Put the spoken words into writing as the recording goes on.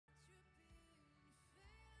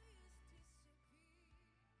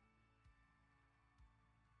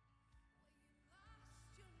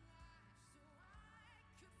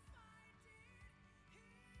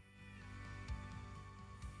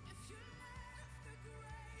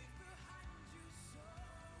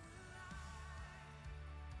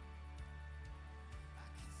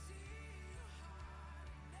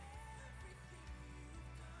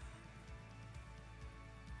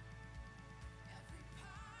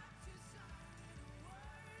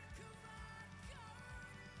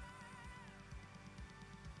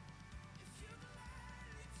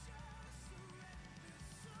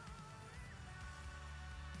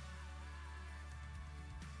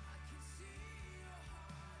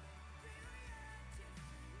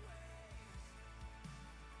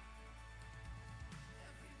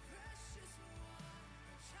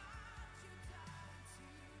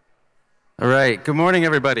All right, good morning,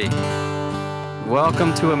 everybody.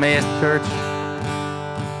 Welcome to Emmaus Church.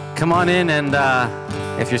 Come on in, and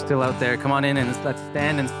if you're still out there, come on in and let's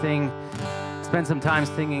stand and sing. Spend some time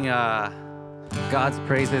singing God's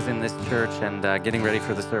praises in this church and getting ready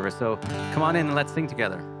for the service. So come on in and let's sing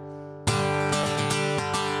together.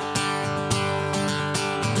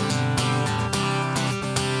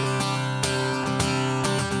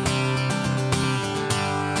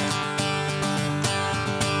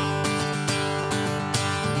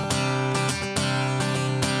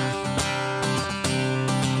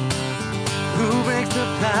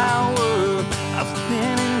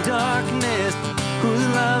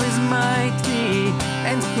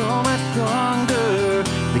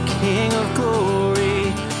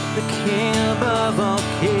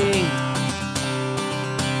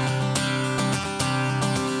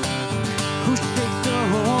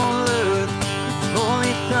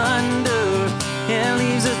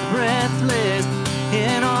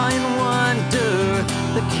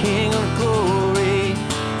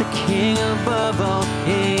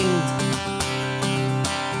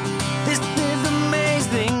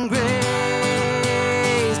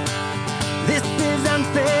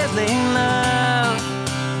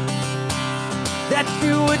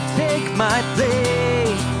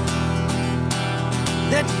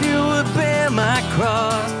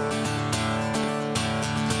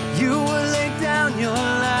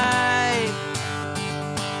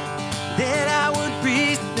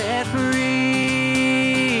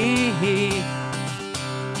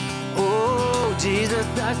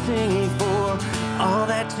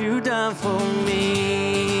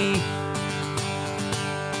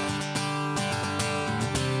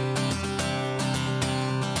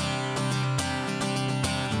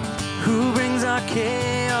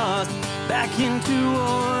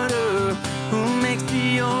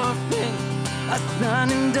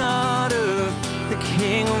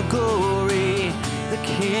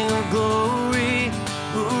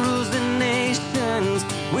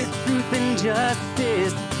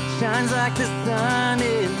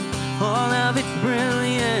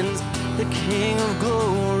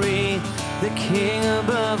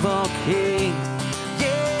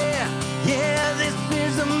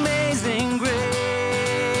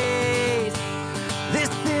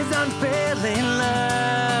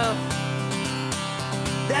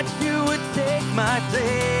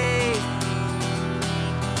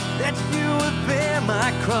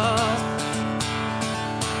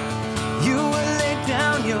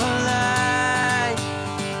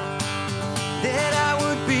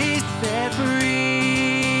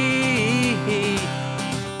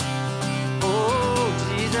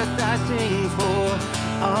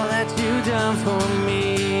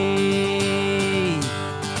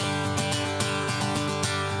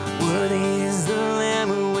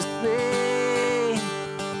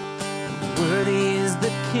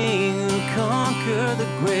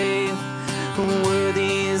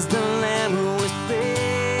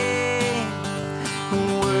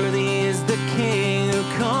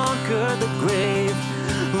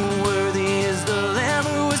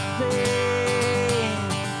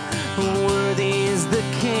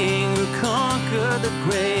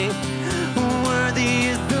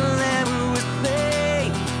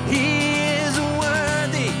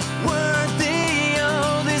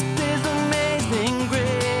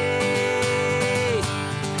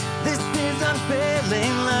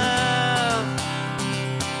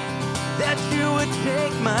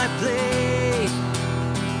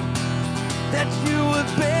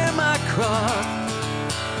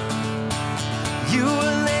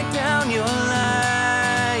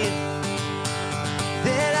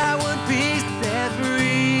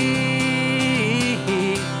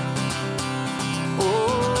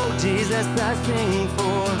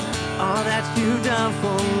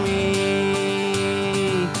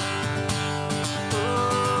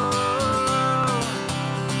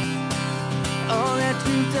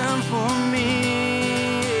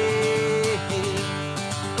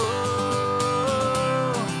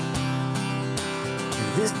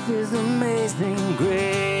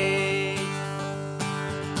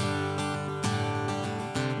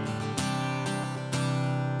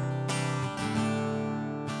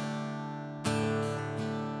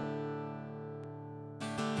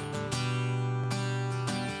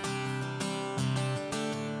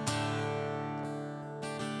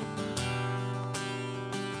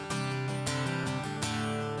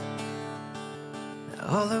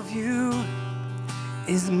 All of you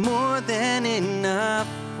is more than enough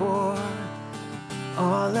for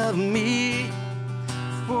all of me,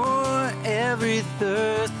 for every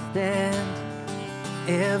thirst and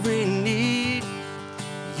every need.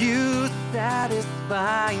 You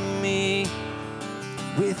satisfy me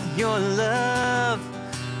with your love,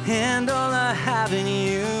 and all I have in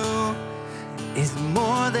you is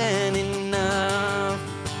more than enough.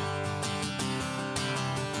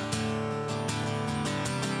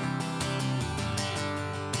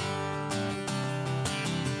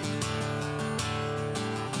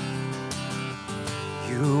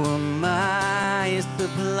 You are my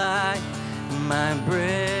supply, my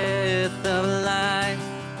breath of life,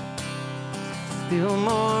 still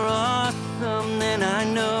more awesome than I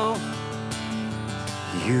know.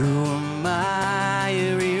 You are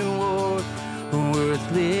my reward,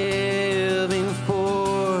 worth living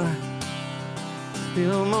for,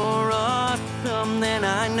 still more awesome than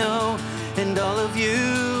I know. And all of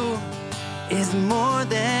you is more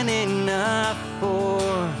than enough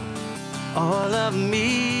for all of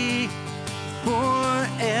me, for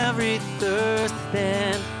every thirst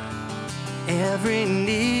and every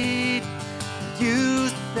need. You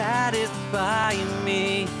satisfy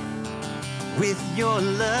me with your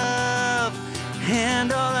love,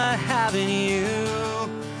 and all I have in you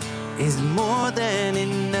is more than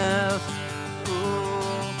enough.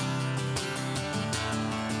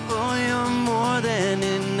 Oh, you're more than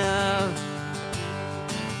enough.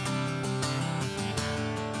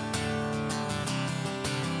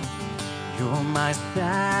 You're my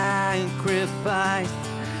sacrifice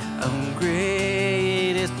of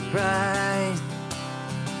greatest price,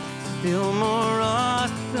 still more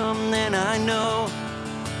awesome than I know.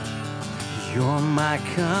 You're my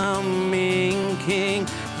coming King.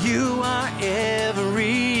 You are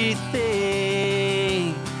everything,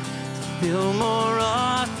 still more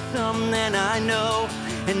awesome than I know.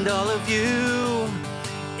 And all of you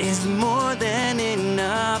is more than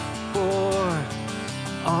enough for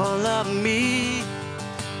all of me,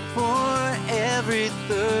 for every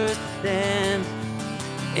thirst and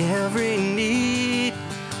every need.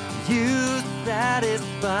 You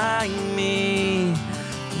satisfy me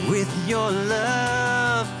with your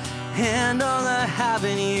love, and all I have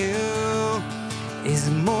in you is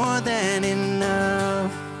more than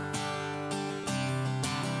enough.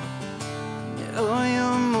 Oh,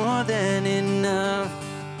 you're more than enough.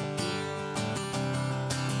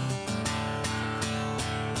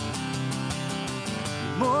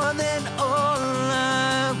 More than all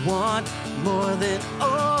I want, more than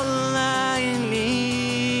all I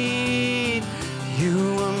need.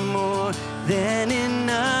 You are more than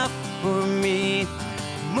enough for me,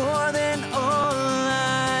 more than all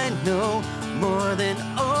I know, more than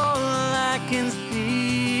all I can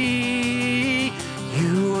see.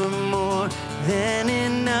 You are more than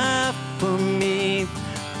enough for me,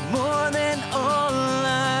 more than all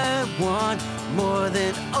I want, more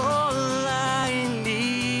than all I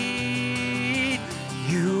need.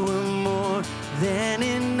 You are more than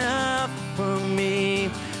enough for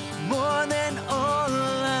me, more than all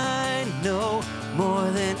I know,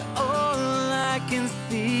 more than all I can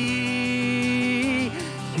see.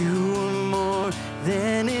 You are more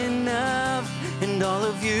than enough, and all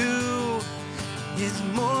of you is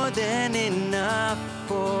more than enough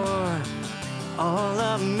for all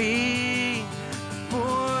of me,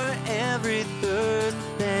 for every thirst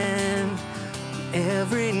and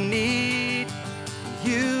every need.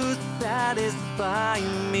 You satisfy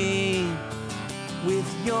me with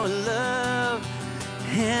your love,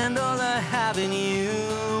 and all I have in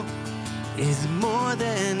you is more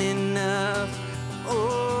than enough.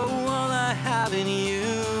 Oh, all I have in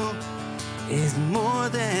you is more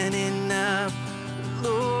than enough.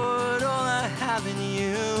 Lord, all I have in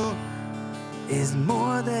you is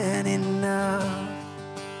more than enough.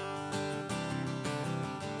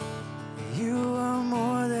 You are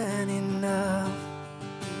more than enough.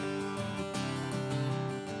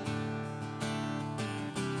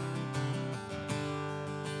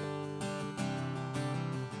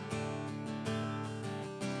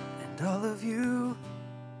 And all of you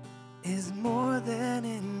is more than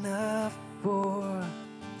enough for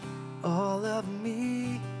all of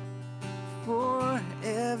me, for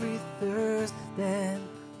every thirst and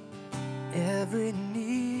every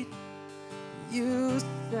need. You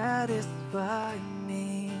satisfy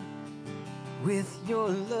me with your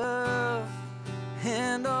love,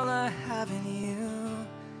 and all I have in you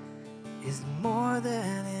is more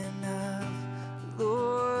than enough.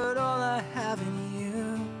 Lord, all I have in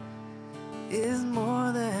you is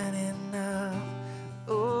more than enough.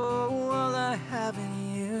 Oh, all I have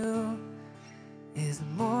in you is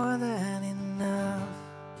more than enough.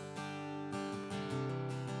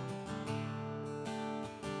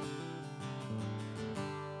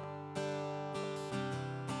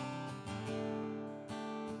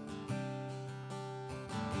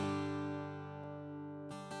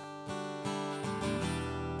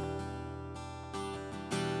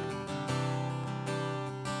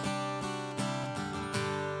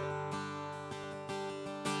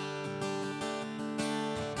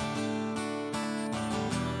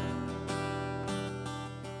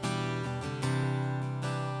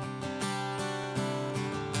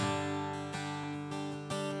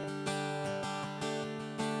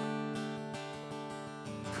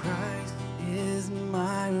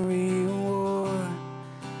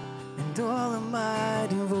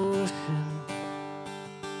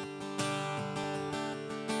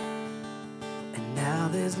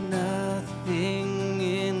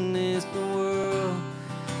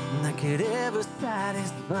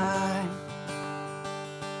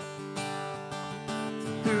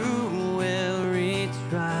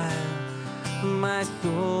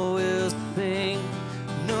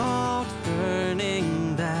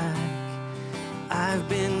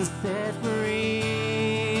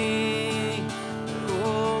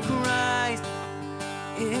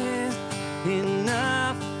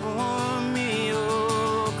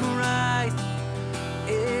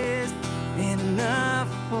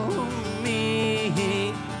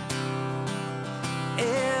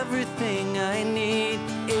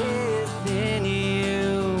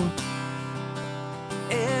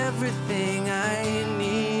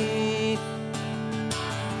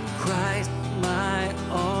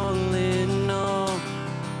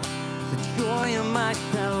 my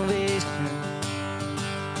salvation.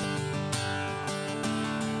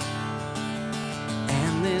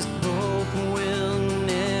 And this hope will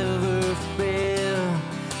never fail,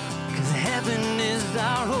 'cause heaven is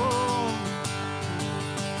our home.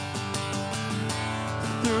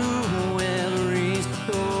 Through every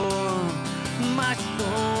storm, my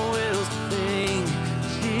soul will sing,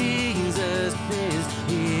 Jesus is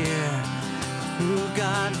here. To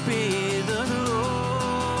God be the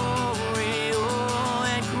glory,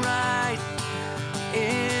 oh, and Christ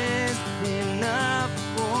is enough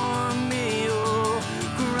for me, oh,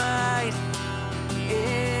 Christ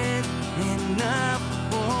is enough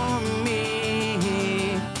for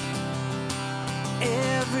me.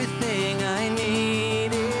 Everything I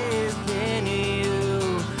need is in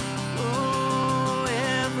you, oh,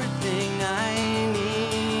 everything I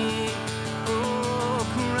need, oh,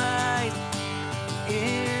 Christ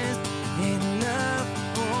is enough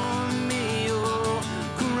for me, oh,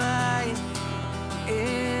 Christ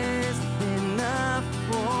is enough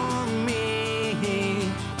for me.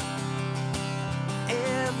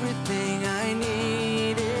 Everything I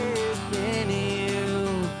need is in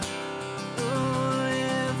you, oh,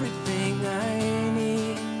 everything I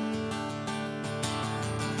need.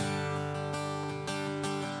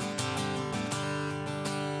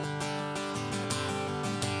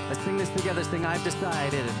 Let's sing this together. Sing, I've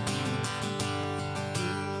decided.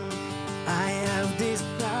 I have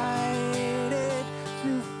decided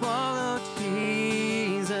to follow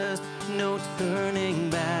Jesus. No turning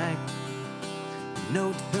back.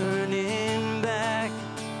 No turning back.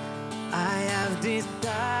 I have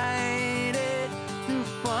decided to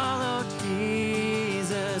follow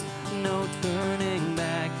Jesus. No turning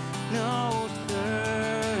back. No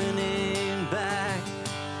turning back.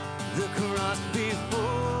 The cross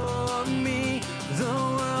before me, the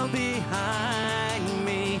world behind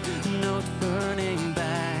me. No turning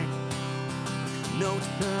back. No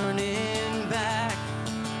turning back.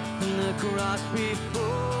 The cross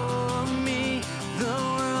before me, the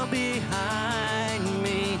world behind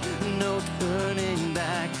me. No turning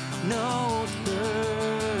back. No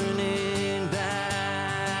turning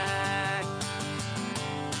back.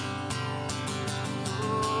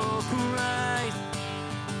 Oh, Christ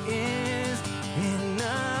is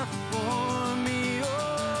enough for me.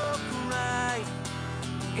 Oh, Christ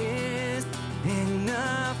is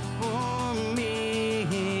enough for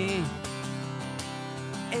me.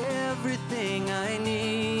 Everything I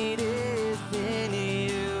need is in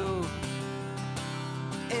you.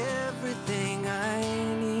 Everything I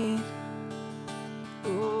need.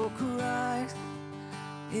 Oh, Christ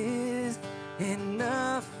is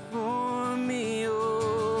enough for me.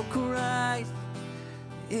 Oh, Christ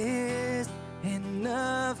is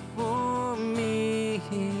enough for me.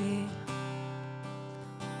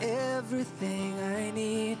 Everything I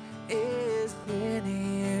need is in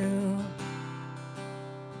you.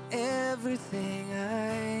 Everything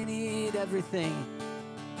I need, everything.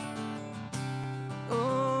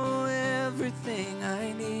 Oh, everything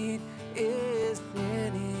I need is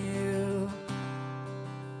in you.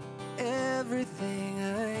 Everything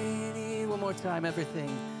I need. One more time,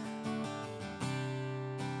 everything.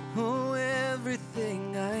 Oh,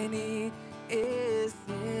 everything I need is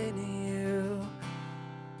in you.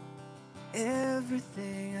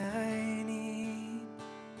 Everything I need.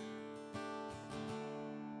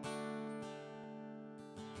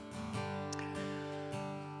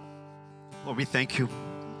 Lord, we thank you.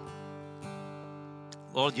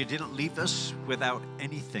 Lord, you didn't leave us without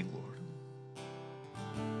anything, Lord.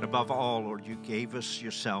 Above all, Lord, you gave us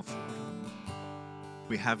yourself, Lord.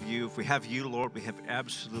 We have you. If we have you, Lord, we have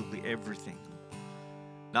absolutely everything.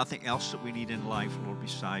 Nothing else that we need in life, Lord,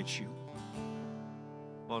 besides you.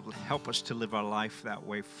 Lord, help us to live our life that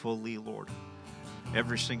way fully, Lord,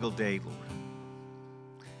 every single day, Lord.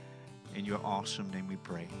 In your awesome name we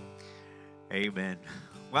pray. Amen.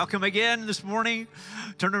 Welcome again this morning.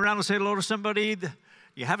 Turn around and say hello to somebody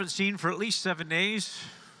you haven't seen for at least 7 days.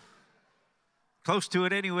 Close to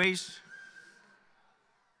it anyways.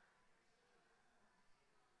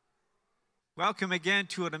 Welcome again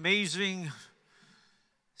to an amazing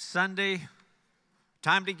Sunday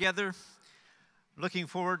time together. Looking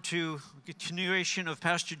forward to a continuation of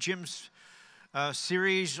Pastor Jim's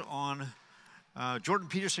series on Jordan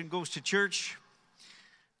Peterson Goes to Church.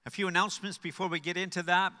 A few announcements before we get into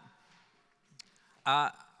that.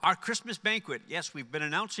 Our Christmas banquet, yes, we've been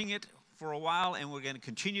announcing it for a while, and we're going to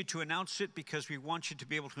continue to announce it because we want you to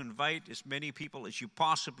be able to invite as many people as you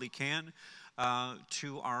possibly can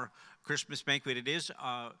to our Christmas banquet. It is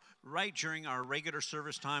right during our regular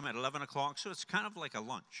service time at 11 o'clock, so it's kind of like a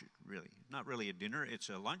lunch, really. Not really a dinner, it's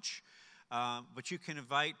a lunch. But you can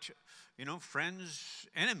invite, friends,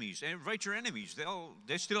 enemies. Invite your enemies.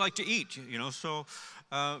 They still like to eat, So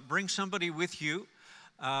bring somebody with you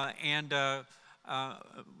and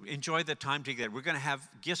enjoy the time together. We're going to have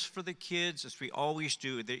gifts for the kids, as we always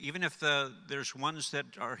do. Even if there's ones that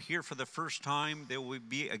are here for the first time, there will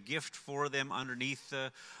be a gift for them underneath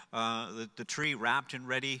the tree, wrapped and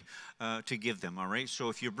ready to give them, all right? So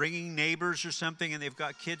if you're bringing neighbors or something and they've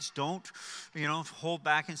got kids, don't, hold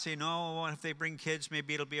back and say, no, if they bring kids,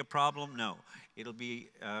 maybe it'll be a problem. No, it'll be,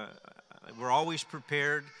 we're always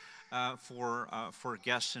prepared for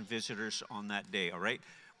guests and visitors on that day, all right?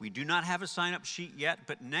 We do not have a sign-up sheet yet,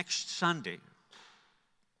 but next Sunday,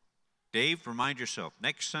 Dave, remind yourself,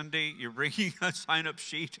 next Sunday you're bringing a sign-up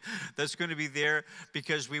sheet that's going to be there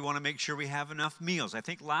because we want to make sure we have enough meals. I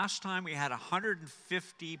think last time we had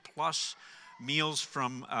 150 plus meals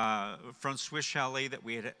from Swiss Chalet that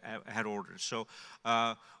we had ordered. So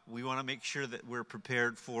we want to make sure that we're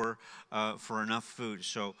prepared for enough food.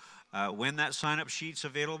 So when that sign-up sheet's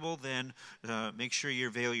available, then make sure you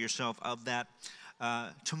avail yourself of that.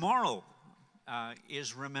 Tomorrow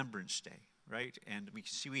is Remembrance Day, right? And we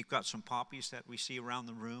can see we've got some poppies that we see around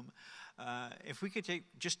the room. If we could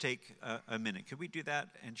just take a minute, could we do that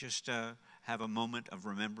and just have a moment of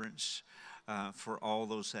remembrance for all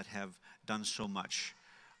those that have done so much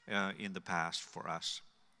in the past for us?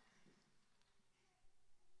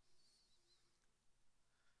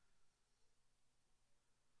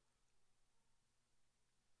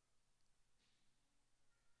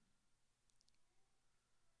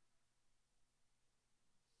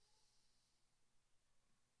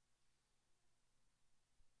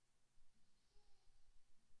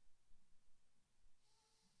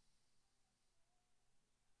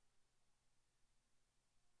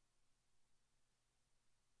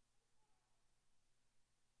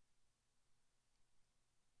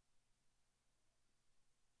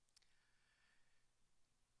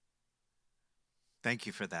 Thank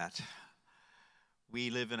you for that.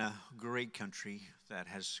 We live in a great country that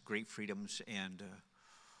has great freedoms, and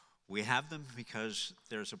we have them because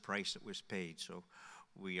there's a price that was paid. So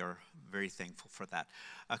we are very thankful for that.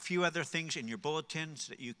 A few other things in your bulletins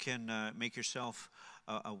that you can make yourself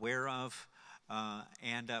aware of.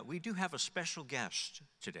 And we do have a special guest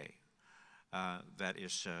today that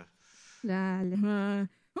is...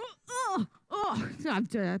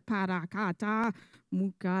 Parakata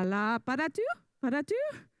mukala paratu paratu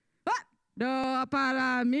do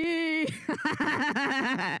para mi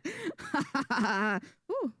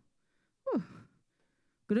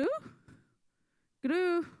gru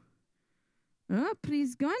gru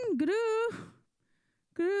please gun gru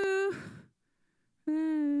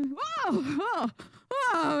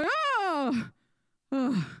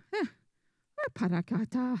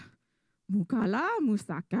parakata mukala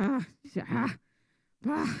musaka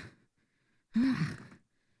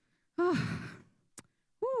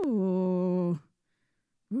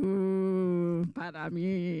para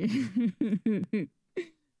mí.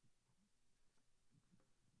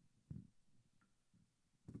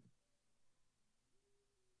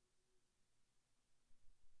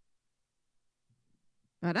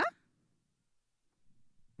 ¿Para?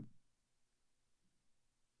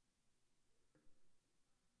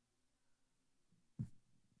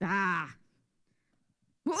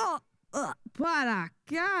 Para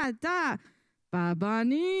acá,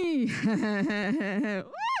 Babani.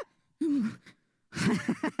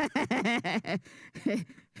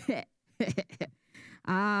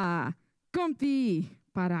 Compi,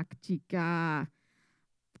 para chica.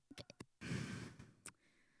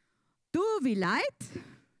 Tu Vilait,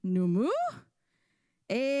 Numu,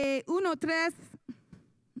 et 1, 3,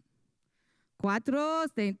 4,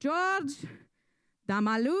 St. George,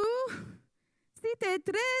 Damalu, Cité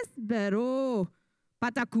 3, Bero,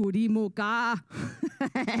 Patakuri Moka,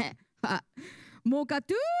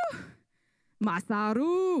 Mokatu,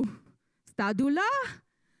 Masaru, Stadula,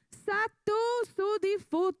 Sato Sodi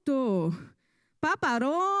Foto,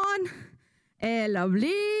 Paparon,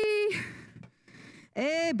 Lovely,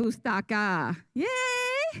 Bustaka. Yay!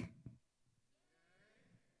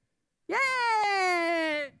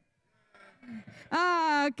 Yay!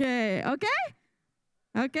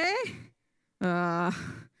 Okay.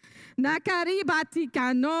 Nakari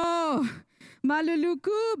Batikano,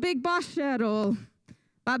 Maluluku, Big Boss Cheryl.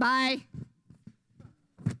 Bye-bye.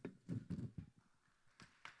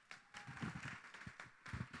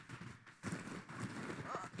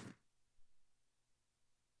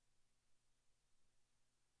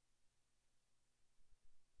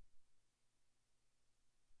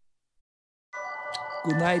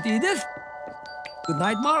 Good night, Edith. Good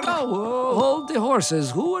night, Margo. Hold the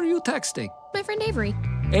horses. Who are you texting? My friend Avery.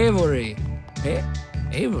 Avery.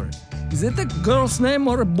 Avery. Is it a girl's name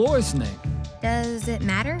or a boy's name? Does it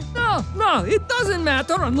matter? No, it doesn't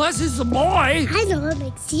matter unless it's a boy. I know what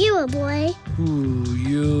makes you a boy. Who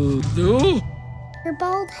you do? Your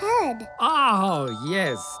bald head. Oh,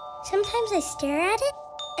 yes. Sometimes I stare at it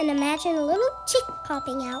and imagine a little chick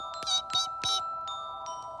popping out.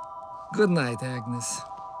 Good night, Agnes.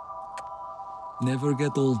 Never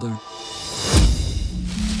get older.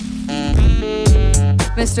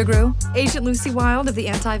 Mr. Gru, Agent Lucy Wilde of the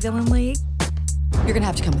Anti-Villain League. You're gonna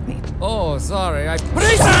have to come with me. Oh, sorry,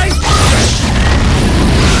 Precise!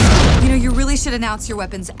 You know, you really should announce your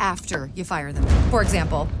weapons after you fire them. For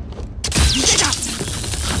example,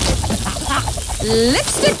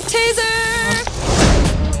 lipstick taser!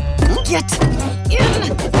 Get in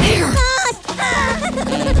here!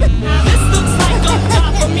 This looks like on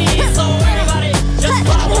top of me, so everybody just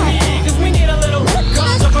follow me, cause we need a little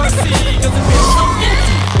controversy, cause it feels so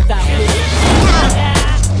empty without me.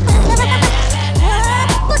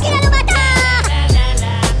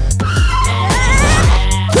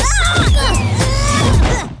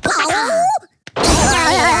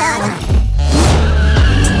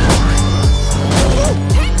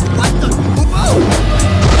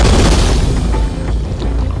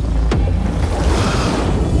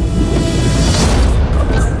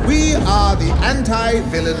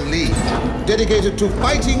 Anti-Villain League, dedicated to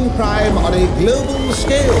fighting crime on a global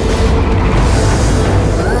scale.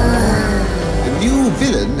 A new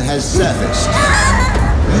villain has surfaced.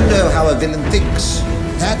 You know how a villain thinks.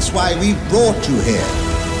 That's why we brought you here.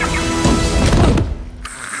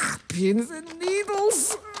 Pins and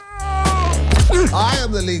needles. I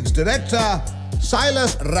am the League's director,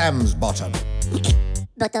 Silas Ramsbottom.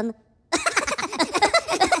 Bottom.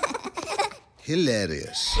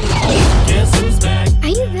 Hilarious. Guess who's back? Are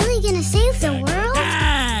you really gonna save the world?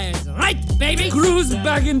 That's right, baby. Crew's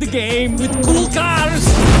back in the game with cool cars,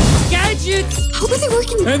 gadgets, How are they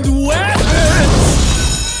working? and weapons.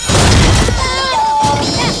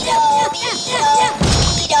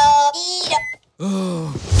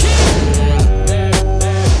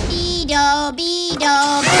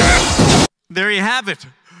 There you have it.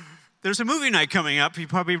 There's a movie night coming up. You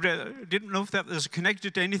probably didn't know if that was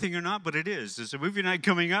connected to anything or not, but it is. There's a movie night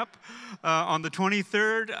coming up on the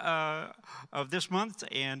 23rd of this month,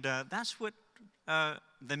 and that's what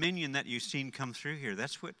the minion that you've seen come through here,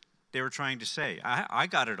 that's what they were trying to say. I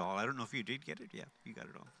got it all. I don't know if you did get it. Yeah, you got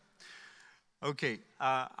it all. Okay,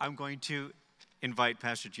 I'm going to invite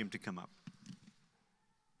Pastor Jim to come up.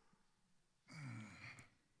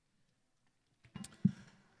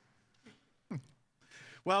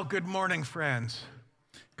 Well, good morning, friends.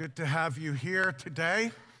 Good to have you here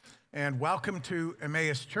today, and welcome to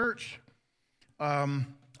Emmaus Church. I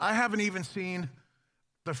haven't even seen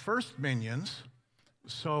the first Minions,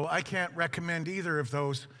 so I can't recommend either of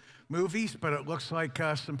those movies, but it looks like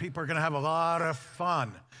some people are going to have a lot of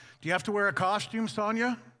fun. Do you have to wear a costume,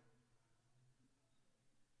 Sonia?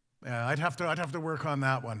 Yeah, I'd have to work on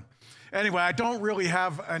that one. Anyway, I don't really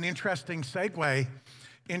have an interesting segue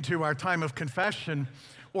into our time of confession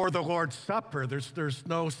or the Lord's Supper. There's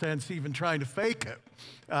no sense even trying to fake it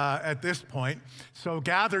at this point. So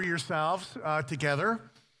gather yourselves together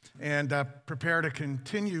and prepare to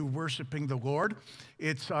continue worshiping the Lord.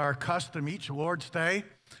 It's our custom each Lord's Day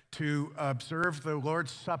to observe the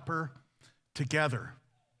Lord's Supper together.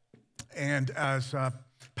 And as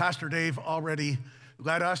Pastor Dave already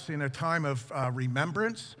led us in a time of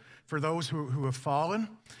remembrance for those who have fallen,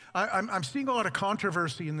 I'm seeing a lot of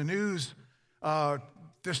controversy in the news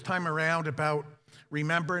this time around about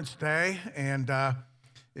Remembrance Day, and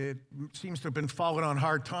it seems to have been falling on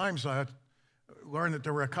hard times. I learned that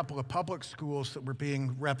there were a couple of public schools that were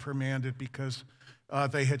being reprimanded because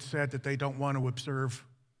they had said that they don't want to observe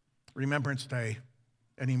Remembrance Day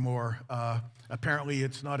anymore. Apparently,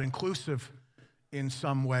 it's not inclusive in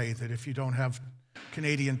some way, that if you don't have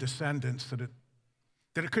Canadian descendants, that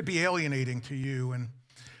it could be alienating to you. And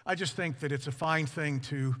I just think that it's a fine thing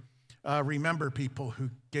to remember people who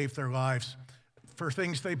gave their lives for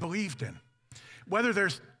things they believed in. Whether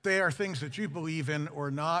they are things that you believe in or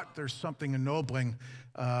not, there's something ennobling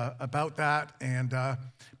about that, and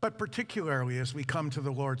but particularly as we come to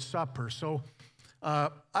the Lord's Supper. So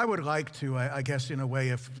I would like to, I guess in a way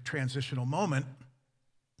of transitional moment,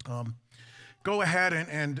 go ahead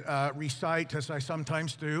and recite, as I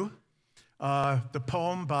sometimes do, the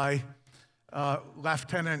poem by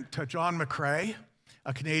Lieutenant John McCrae,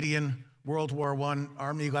 a Canadian World War I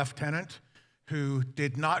Army lieutenant who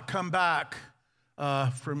did not come back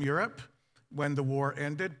from Europe when the war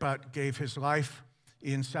ended, but gave his life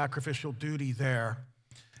in sacrificial duty there.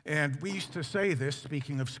 And we used to say this,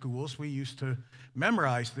 speaking of schools, we used to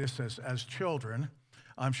memorize this as children.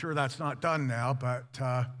 I'm sure that's not done now, but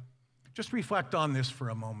just reflect on this for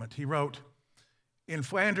a moment. He wrote, "In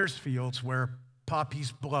Flanders fields where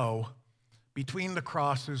poppies blow, between the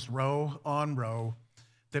crosses row on row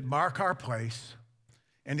that mark our place,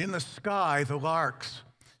 and in the sky the larks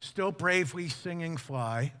still bravely singing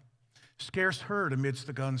fly, scarce heard amidst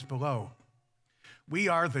the guns below. We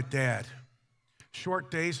are the dead.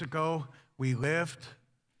 Short days ago we lived,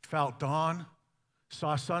 felt dawn,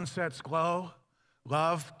 saw sunsets glow,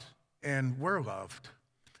 loved and were loved,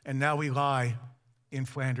 and now we lie in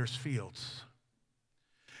Flanders fields.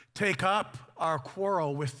 Take up our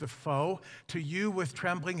quarrel with the foe. To you with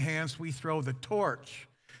trembling hands we throw the torch.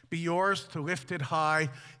 Be yours to lift it high.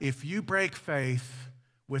 If you break faith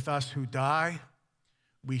with us who die,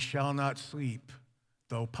 we shall not sleep,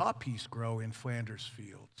 though poppies grow in Flanders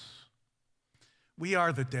fields." We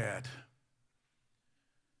are the dead.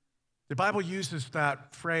 The Bible uses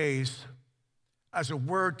that phrase as a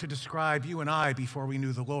word to describe you and I before we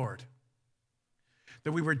knew the Lord.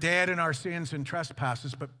 That we were dead in our sins and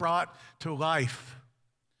trespasses, but brought to life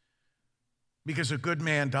because a good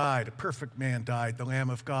man died, a perfect man died, the Lamb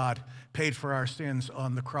of God paid for our sins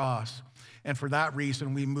on the cross. And for that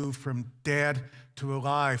reason, we moved from dead to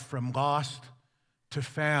alive, from lost to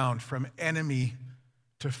found, from enemy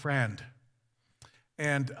to friend.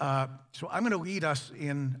 And so I'm going to lead us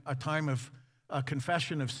in a time of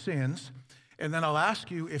confession of sins. And then I'll ask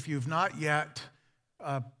you, if you've not yet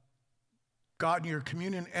gotten your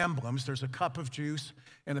communion emblems, there's a cup of juice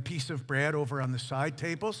and a piece of bread over on the side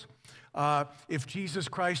tables. If Jesus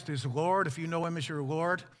Christ is Lord, if you know him as your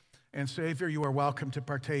Lord and Savior, you are welcome to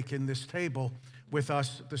partake in this table with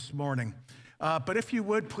us this morning. But if you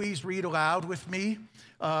would, please read aloud with me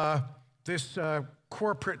this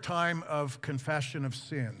corporate time of confession of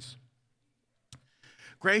sins.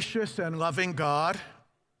 Gracious and loving God,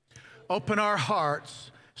 open our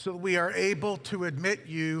hearts so that we are able to admit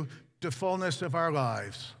you to fullness of our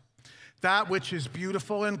lives. That which is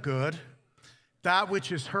beautiful and good, that which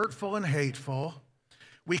is hurtful and hateful,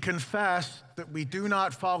 we confess that we do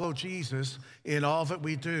not follow Jesus in all that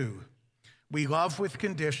we do. We love with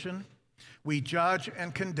condition, we judge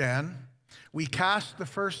and condemn, we cast the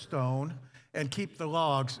first stone and keep the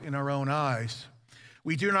logs in our own eyes.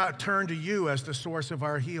 We do not turn to you as the source of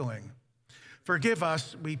our healing. Forgive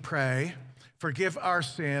us, we pray, forgive our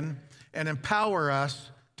sin, and empower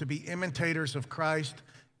us to be imitators of Christ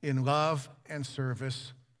in love and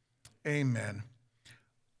service. Amen.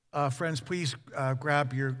 Friends, please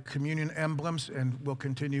grab your communion emblems, and we'll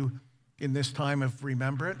continue in this time of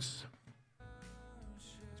remembrance.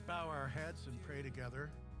 Let's bow our heads and pray together.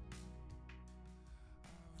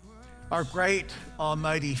 Our great,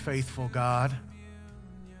 almighty, faithful God,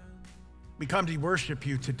 we come to worship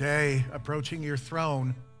you today, approaching your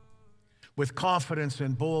throne with confidence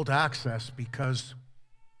and bold access because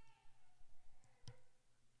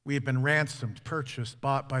we have been ransomed, purchased,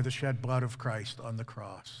 bought by the shed blood of Christ on the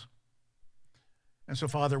cross. And so,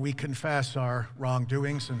 Father, we confess our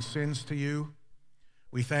wrongdoings and sins to you.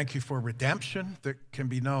 We thank you for redemption that can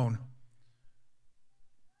be known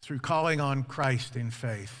through calling on Christ in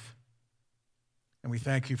faith. And we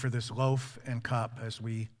thank you for this loaf and cup as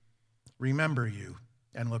we remember you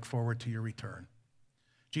and look forward to your return.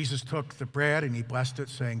 Jesus took the bread and he blessed it,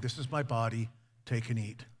 saying, "This is my body, take and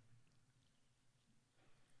eat."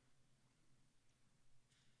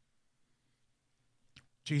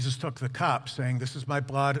 Jesus took the cup, saying, "This is my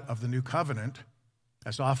blood of the new covenant.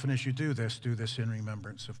 As often as you do this in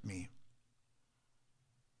remembrance of me."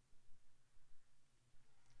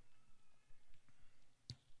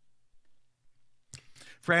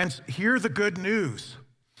 Friends, hear the good news.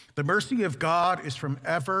 The mercy of God is from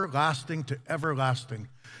everlasting to everlasting.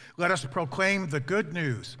 Let us proclaim the good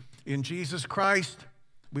news. In Jesus Christ,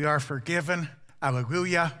 we are forgiven.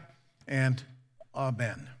 Alleluia and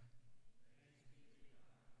amen.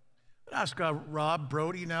 I'd ask Rob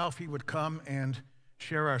Brody now if he would come and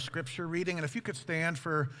share our scripture reading. And if you could stand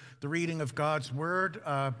for the reading of God's word,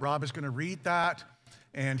 Rob is going to read that,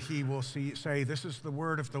 and he will say, "This is the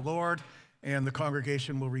word of the Lord," and the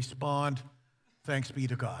congregation will respond, "Thanks be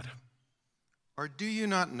to God." Or do you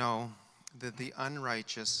not know that the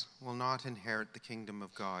unrighteous will not inherit the kingdom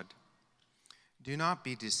of God? Do not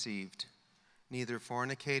be deceived. Neither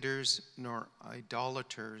fornicators, nor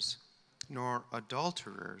idolaters, nor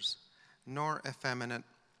adulterers, nor effeminate,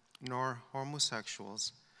 nor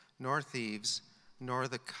homosexuals, nor thieves, nor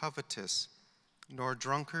the covetous, nor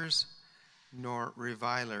drunkards, nor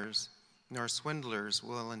revilers nor swindlers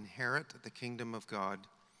will inherit the kingdom of God.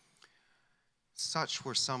 Such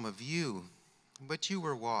were some of you, but you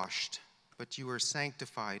were washed, but you were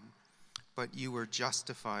sanctified, but you were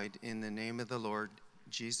justified in the name of the Lord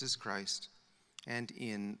Jesus Christ and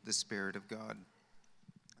in the Spirit of God.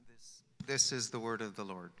 This is the word of the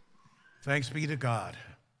Lord. Thanks be to God.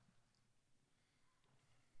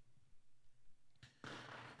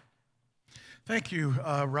 Thank you,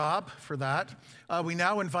 Rob, for that. We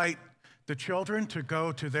now invite the children to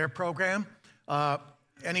go to their program.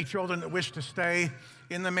 Any children that wish to stay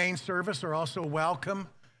in the main service are also welcome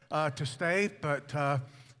to stay, but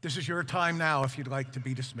this is your time now if you'd like to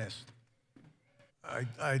be dismissed.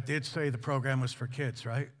 I did say the program was for kids,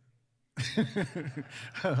 right?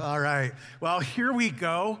 All right. Well, here we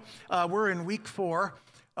go. We're in week 4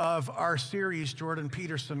 of our series, Jordan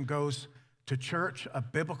Peterson Goes to Church, a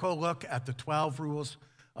biblical look at the 12 rules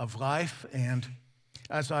of life. And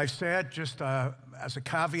as I've said, just as a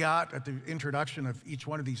caveat at the introduction of each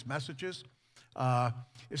one of these messages,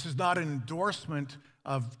 this is not an endorsement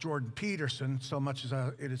of Jordan Peterson so much as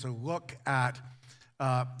it is a look at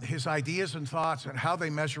his ideas and thoughts and how they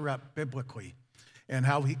measure up biblically and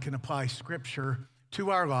how he can apply Scripture to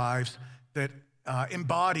our lives that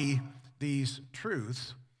embody these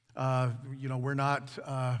truths. We're not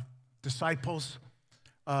disciples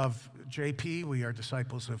of JP, we are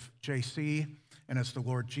disciples of JC, and it's the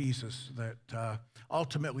Lord Jesus that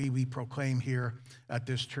ultimately we proclaim here at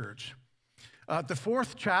this church. The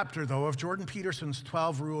 4th chapter, though, of Jordan Peterson's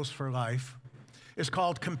 12 Rules for Life is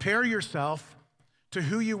called Compare Yourself to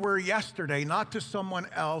Who You Were Yesterday, Not to Someone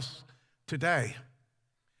Else Today.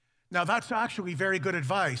 Now, that's actually very good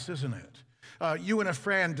advice, isn't it? You and a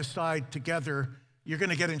friend decide together you're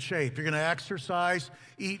going to get in shape. You're going to exercise,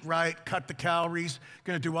 eat right, cut the calories,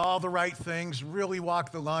 going to do all the right things, really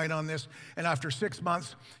walk the line on this. And after 6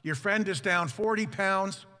 months, your friend is down 40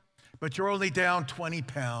 pounds, but you're only down 20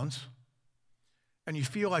 pounds, and you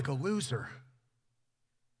feel like a loser.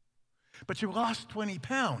 But you lost 20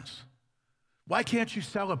 pounds. Why can't you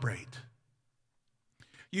celebrate?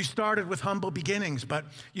 You started with humble beginnings, but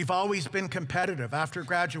you've always been competitive. After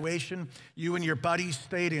graduation, you and your buddies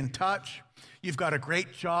stayed in touch. You've got a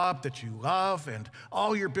great job that you love, and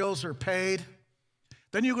all your bills are paid.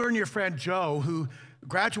 Then you learn your friend Joe, who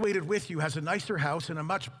graduated with you, has a nicer house and a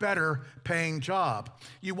much better paying job.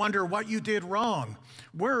 You wonder what you did wrong.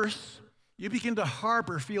 Worse, you begin to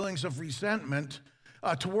harbor feelings of resentment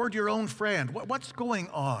toward your own friend. What's going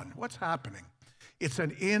on? What's happening? It's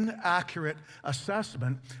an inaccurate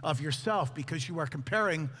assessment of yourself because you are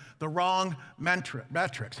comparing the wrong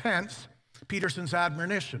metrics. Hence, Peterson's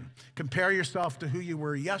admonition: compare yourself to who you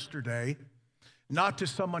were yesterday, not to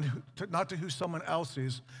who someone else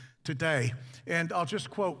is today. And I'll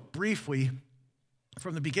just quote briefly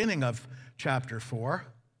from the beginning of chapter 4.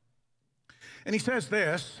 And he says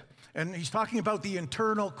this, and he's talking about the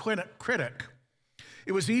internal critic.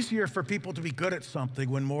 It was easier for people to be good at something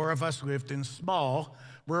when more of us lived in small,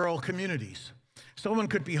 rural communities. Someone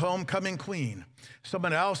could be homecoming queen.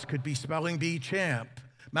 Someone else could be spelling bee champ,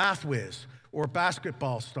 math whiz, or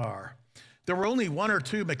basketball star. There were only 1 or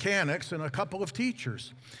 2 mechanics and a couple of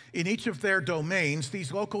teachers. In each of their domains,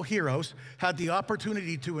 these local heroes had the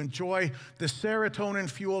opportunity to enjoy the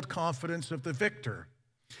serotonin-fueled confidence of the victor.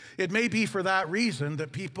 It may be for that reason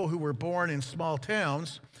that people who were born in small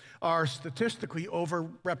towns are statistically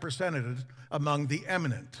overrepresented among the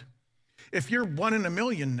eminent. If you're 1 in a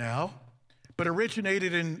million now, but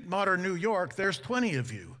originated in modern New York, there's 20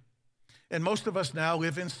 of you. And most of us now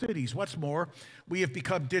live in cities. What's more, we have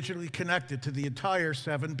become digitally connected to the entire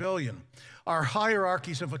 7 billion. Our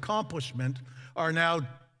hierarchies of accomplishment are now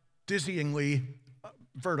dizzyingly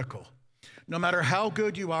vertical. No matter how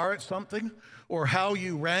good you are at something or how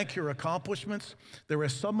you rank your accomplishments, there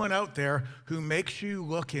is someone out there who makes you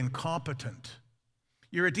look incompetent.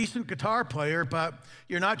 You're a decent guitar player, but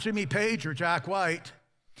you're not Jimmy Page or Jack White.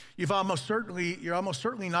 You're almost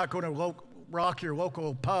certainly not going to rock your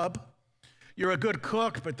local pub. You're a good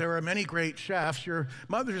cook, but there are many great chefs. Your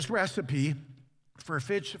mother's recipe for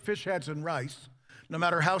fish heads and rice, no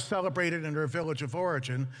matter how celebrated in her village of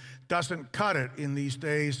origin, doesn't cut it in these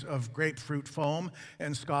days of grapefruit foam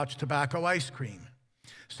and Scotch tobacco ice cream.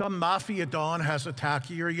 Some mafia don has a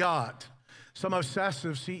tackier yacht. Some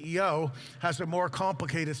obsessive CEO has a more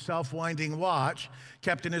complicated self-winding watch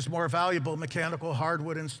kept in his more valuable mechanical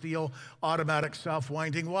hardwood and steel automatic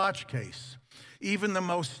self-winding watch case. Even the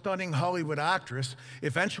most stunning Hollywood actress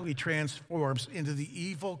eventually transforms into the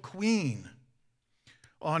evil queen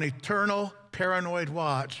on eternal paranoid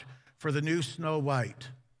watch for the new Snow White.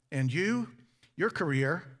 And your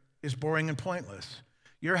career is boring and pointless.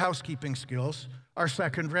 Your housekeeping skills are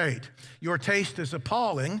second rate. Your taste is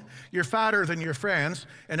appalling. You're fatter than your friends,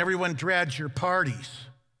 and everyone dreads your parties.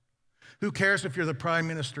 Who cares if you're the Prime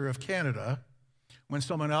Minister of Canada when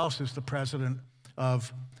someone else is the President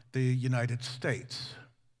of the United States?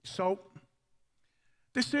 So,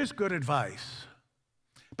 this is good advice,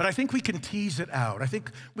 but I think we can tease it out. I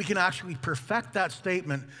think we can actually perfect that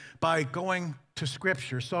statement by going to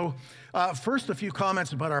Scripture. So, first, a few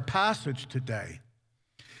comments about our passage today.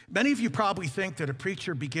 Many of you probably think that a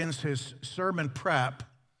preacher begins his sermon prep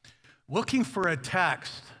looking for a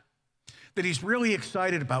text that he's really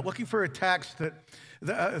excited about, looking for a text that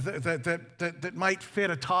might fit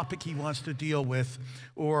a topic he wants to deal with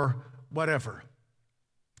or whatever.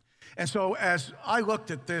 And so as I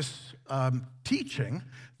looked at this teaching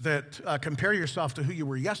that compare yourself to who you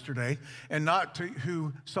were yesterday and not to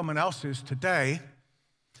who someone else is today,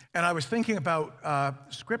 and I was thinking about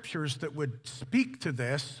scriptures that would speak to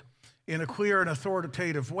this in a clear and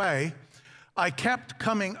authoritative way, I kept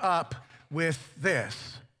coming up with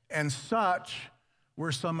this, and such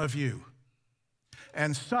were some of you.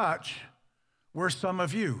 And such were some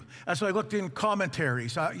of you. As I looked in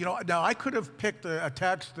commentaries, now I could have picked a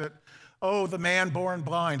text that, oh, the man born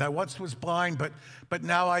blind. I once was blind, but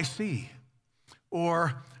now I see.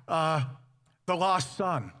 Or the lost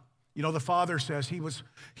son. You know, the father says he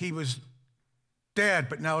was dead,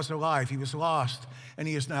 but now is alive. He was lost, and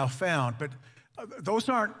he is now found. But those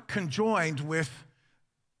aren't conjoined with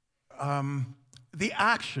the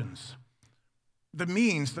actions, the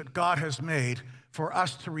means that God has made for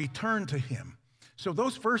us to return to him. So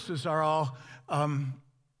those verses are all,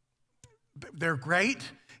 they're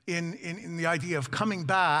great in the idea of coming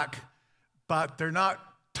back, but they're not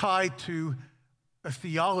tied to a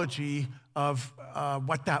theology of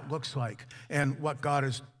what that looks like and what God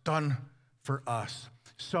has done for us.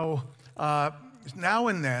 So now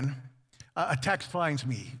and then, a text finds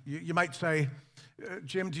me. You might say,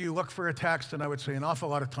 Jim, do you look for a text? And I would say an awful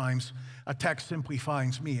lot of times, a text simply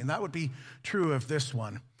finds me. And that would be true of this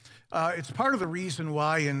one. It's part of the reason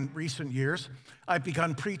why in recent years, I've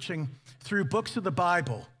begun preaching through books of the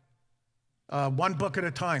Bible, one book at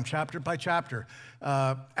a time, chapter by chapter,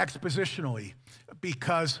 expositionally,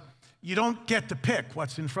 because you don't get to pick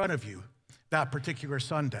what's in front of you that particular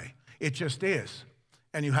Sunday. It just is,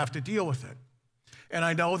 and you have to deal with it. And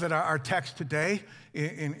I know that our text today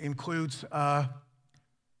includes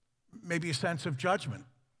maybe a sense of judgment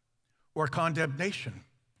or condemnation.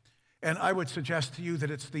 And I would suggest to you that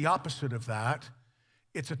it's the opposite of that.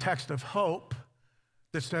 It's a text of hope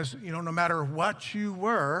that says, you know, no matter what you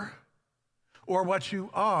were or what you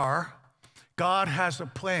are, God has a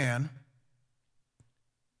plan,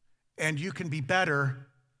 and you can be better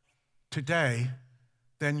today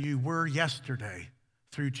than you were yesterday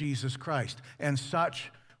through Jesus Christ. And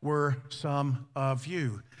such were some of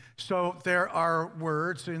you. So there are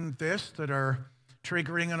words in this that are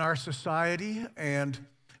triggering in our society, and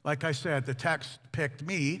like I said, the text picked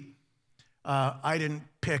me. I didn't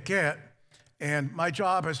pick it. And my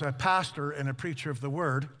job as a pastor and a preacher of the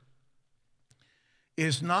word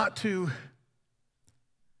is not to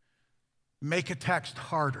make a text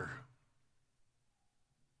harder.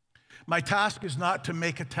 My task is not to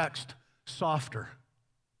make a text softer.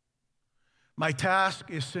 My task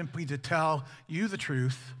is simply to tell you the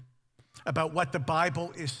truth about what the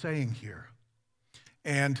Bible is saying here.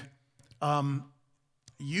 And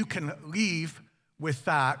you can leave with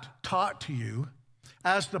that taught to you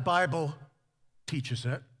as the Bible teaches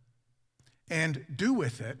it, and do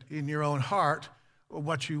with it in your own heart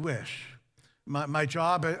what you wish. My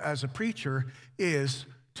job as a preacher is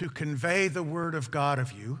to convey the word of God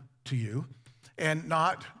to you, and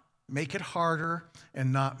not make it harder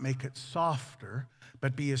and not make it softer,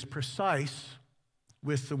 but be as precise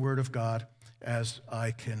with the word of God as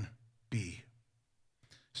I can be.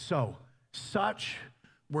 So, such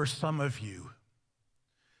were some of you.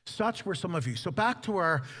 Such were some of you. So back to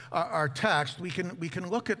our text, we can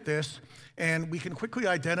look at this and we can quickly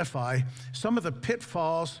identify some of the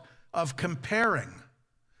pitfalls of comparing.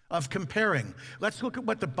 Let's look at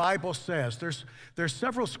what the Bible says. There's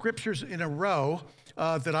several scriptures in a row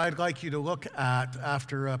that I'd like you to look at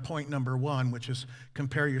after point number 1, which is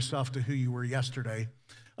compare yourself to who you were yesterday,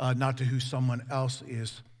 not to who someone else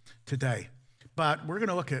is today. But we're going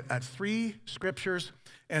to look at 3 scriptures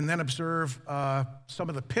and then observe some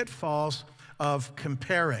of the pitfalls of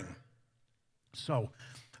comparing. So,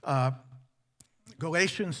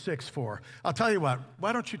 Galatians 6:4. I'll tell you what,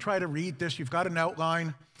 why don't you try to read this? You've got an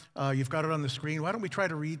outline. You've got it on the screen. Why don't we try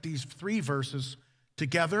to read these 3 verses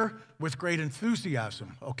together with great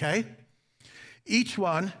enthusiasm, okay? Each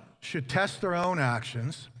one should test their own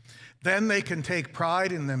actions. Then they can take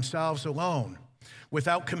pride in themselves alone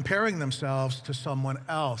without comparing themselves to someone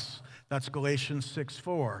else. That's Galatians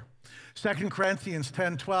 6:4. 2 Corinthians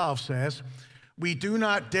 10:12 says, we do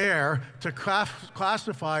not dare to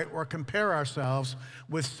classify or compare ourselves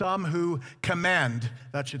with some who commend,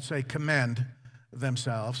 that should say commend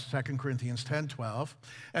themselves, 2 Corinthians 10:12.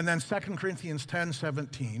 And then 2 Corinthians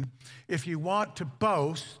 10:17, if you want to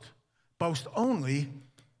boast, boast only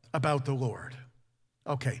about the Lord.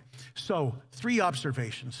 Okay, so 3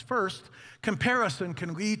 observations. First, comparison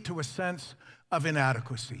can lead to a sense of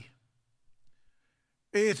inadequacy.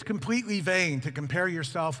 It's completely vain to compare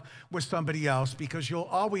yourself with somebody else because you'll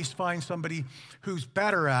always find somebody who's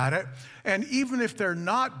better at it. And even if they're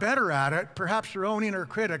not better at it, perhaps your own inner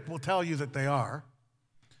critic will tell you that they are.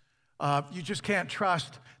 You just can't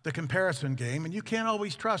trust the comparison game, and you can't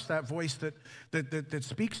always trust that voice that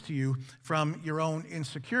speaks to you from your own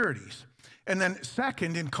insecurities. And then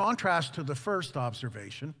second, in contrast to the first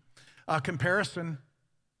observation, comparison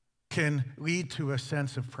can lead to a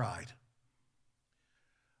sense of pride.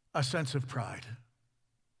 A sense of pride.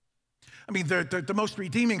 I mean, the most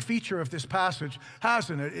redeeming feature of this passage has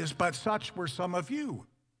in it is, but such were some of you.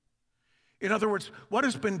 In other words, what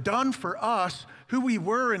has been done for us, who we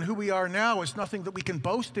were and who we are now, is nothing that we can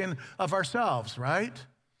boast in of ourselves, right?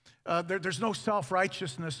 There's no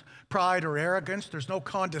self-righteousness, pride, or arrogance. There's no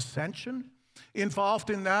condescension involved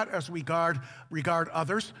in that as we regard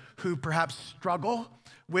others who perhaps struggle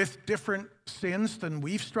with different sins than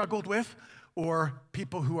we've struggled with, or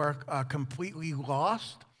people who are completely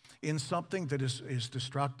lost in something that is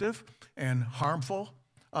destructive and harmful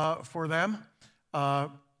for them.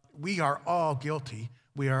 We are all guilty.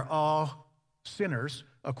 We are all sinners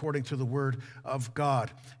according to the word of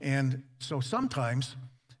God. And so sometimes,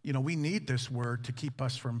 we need this word to keep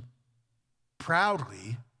us from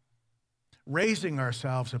proudly raising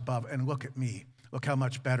ourselves above, and look at me. Look how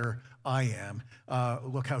much better I am.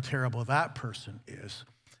 Look how terrible that person is.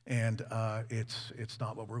 And it's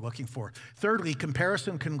not what we're looking for. Thirdly,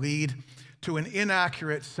 comparison can lead to an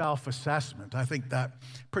inaccurate self-assessment. I think that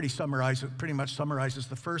pretty much summarizes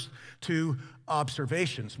the first 2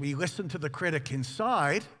 observations. We listen to the critic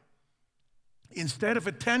inside instead of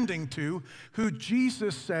attending to who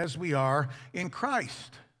Jesus says we are in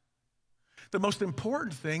Christ. The most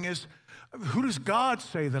important thing is, who does God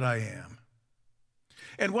say that I am?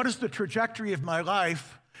 And what is the trajectory of my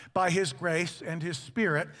life by his grace and his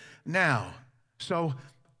Spirit now? So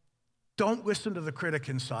don't listen to the critic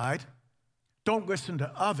inside. Don't listen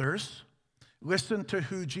to others. Listen to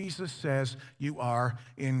who Jesus says you are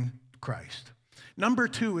in Christ. Number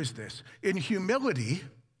 2 is this. In humility,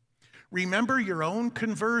 remember your own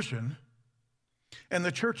conversion and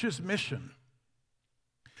the church's mission.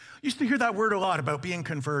 I used to hear that word a lot about being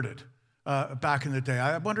converted back in the day.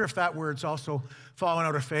 I wonder if that word's also fallen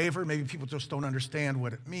out of favor. Maybe people just don't understand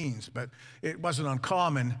what it means, but it wasn't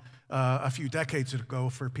uncommon a few decades ago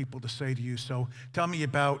for people to say to you, so tell me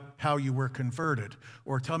about how you were converted,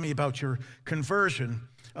 or tell me about your conversion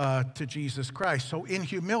to Jesus Christ. So in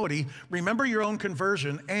humility, remember your own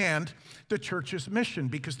conversion and the church's mission,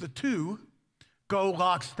 because the 2 go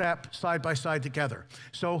lockstep, side by side together.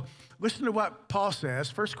 So listen to what Paul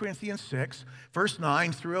says, 1 Corinthians 6, verse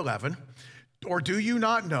 9 through 11. Or do you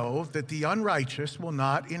not know that the unrighteous will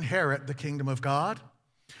not inherit the kingdom of God?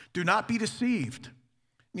 Do not be deceived.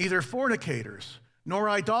 Neither fornicators, nor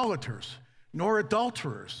idolaters, nor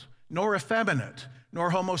adulterers, nor effeminate, nor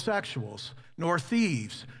homosexuals, nor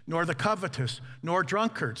thieves, nor the covetous, nor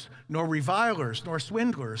drunkards, nor revilers, nor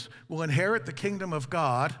swindlers will inherit the kingdom of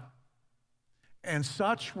God. And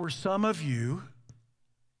such were some of you,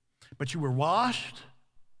 but you were washed,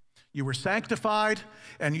 you were sanctified,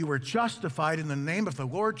 and you were justified in the name of the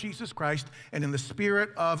Lord Jesus Christ and in the Spirit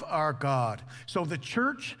of our God. So the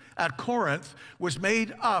church at Corinth was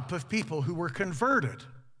made up of people who were converted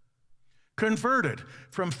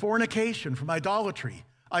from fornication, from adultery,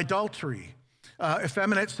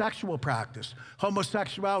 effeminate sexual practice,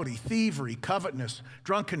 homosexuality, thievery, covetousness,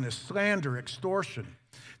 drunkenness, slander, extortion.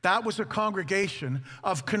 That was a congregation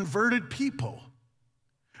of converted people.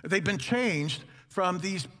 They've been changed from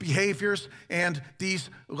these behaviors and these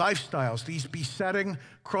lifestyles, these besetting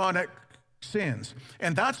chronic sins.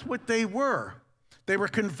 And that's what they were. They were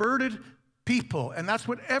converted people, and that's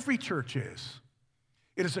what every church is.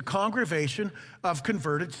 It is a congregation of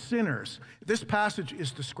converted sinners. This passage is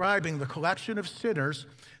describing the collection of sinners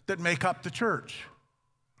that make up the church.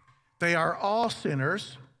 They are all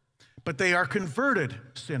sinners, but they are converted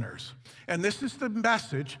sinners. And this is the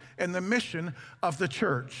message and the mission of the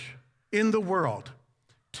church in the world,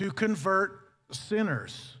 to convert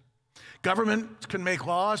sinners. Governments can make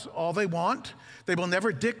laws all they want. They will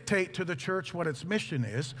never dictate to the church what its mission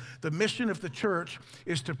is. The mission of the church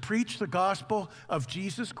is to preach the gospel of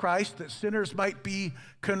Jesus Christ that sinners might be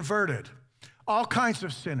converted. All kinds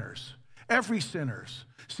of sinners, every sinners,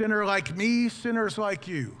 sinner like me, sinners like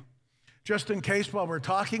you. Just in case while we're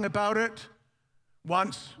talking about it,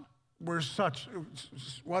 once we're some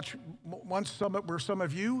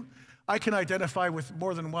of you, I can identify with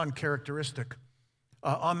more than one characteristic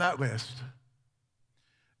on that list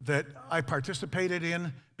that I participated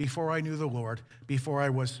in before I knew the Lord, before I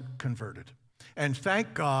was converted. And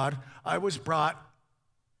thank God I was brought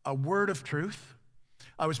a word of truth.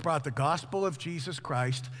 I was brought the gospel of Jesus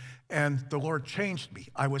Christ, and the Lord changed me.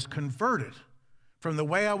 I was converted from the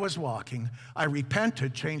way I was walking. I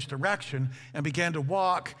repented, changed direction, and began to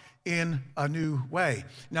walk in a new way.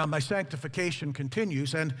 Now, my sanctification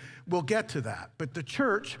continues, and we'll get to that. But the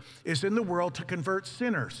church is in the world to convert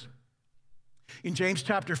sinners. In James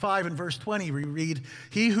chapter 5 and verse 20, we read,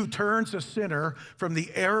 "He who turns a sinner from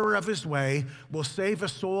the error of his way will save a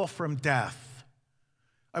soul from death."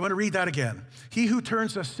 I want to read that again. "He who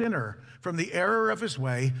turns a sinner from the error of his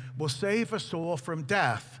way will save a soul from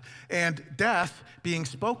death." And death being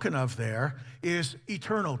spoken of there is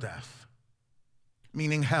eternal death,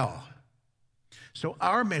 meaning hell. So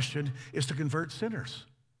our mission is to convert sinners.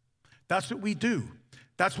 That's what we do.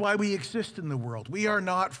 That's why we exist in the world. We are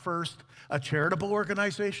not first a charitable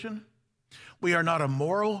organization. We are not a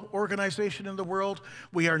moral organization in the world.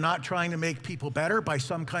 We are not trying to make people better by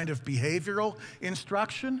some kind of behavioral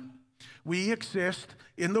instruction. We exist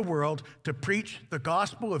in the world to preach the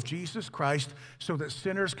gospel of Jesus Christ so that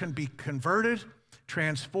sinners can be converted,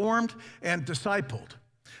 transformed, and discipled.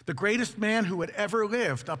 The greatest man who had ever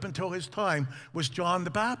lived up until his time was John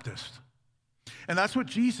the Baptist. And that's what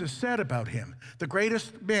Jesus said about him, the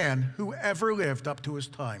greatest man who ever lived up to his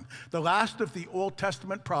time, the last of the Old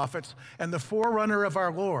Testament prophets and the forerunner of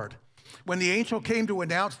our Lord. When the angel came to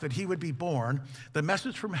announce that he would be born, the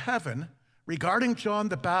message from heaven regarding John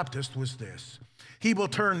the Baptist was this: he will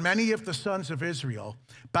turn many of the sons of Israel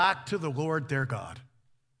back to the Lord their God.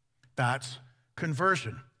 That's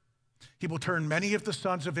conversion. He will turn many of the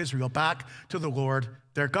sons of Israel back to the Lord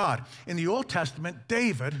their God. In the Old Testament,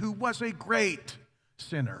 David, who was a great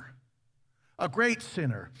sinner,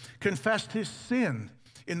 confessed his sin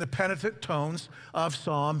in the penitent tones of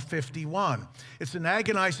Psalm 51. It's an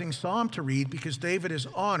agonizing psalm to read because David is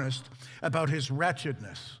honest about his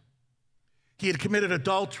wretchedness. He had committed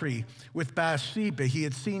adultery with Bathsheba. He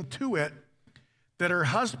had seen to it that her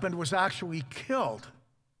husband was actually killed.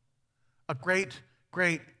 A great,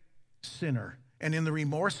 great sinner. And in the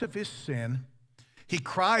remorse of his sin, he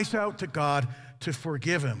cries out to God to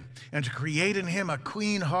forgive him and to create in him a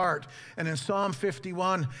clean heart. And in Psalm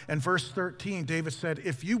 51 and verse 13, David said,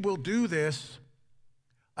 "If you will do this,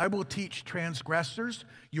 I will teach transgressors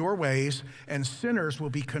your ways, and sinners will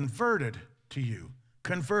be converted to you."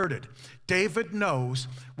 Converted. David knows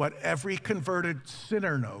what every converted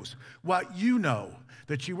sinner knows. What you know,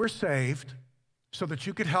 that you were saved so that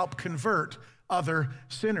you could help convert other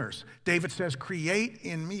sinners. David says, "Create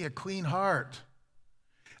in me a clean heart,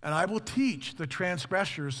 and I will teach the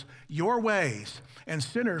transgressors your ways, and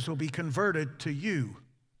sinners will be converted to you."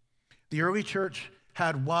 The early church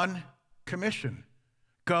had one commission: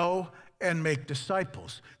 go and make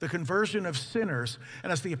disciples, the conversion of sinners.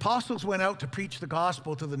 And as the apostles went out to preach the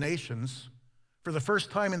gospel to the nations, for the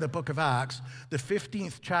first time in the book of Acts, the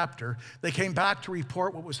 15th chapter, they came back to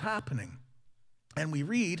report what was happening. And we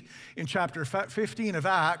read in chapter 15 of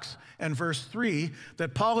Acts and verse 3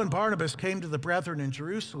 that Paul and Barnabas came to the brethren in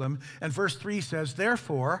Jerusalem. And verse 3 says,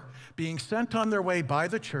 "Therefore, being sent on their way by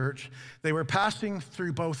the church, they were passing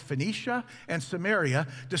through both Phoenicia and Samaria,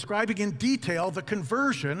 describing in detail the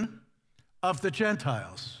conversion of the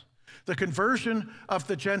Gentiles." The conversion of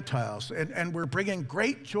the Gentiles. And we're bringing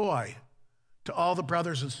great joy to all the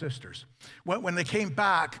brothers and sisters. When they came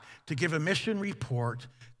back to give a mission report,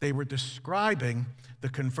 they were describing the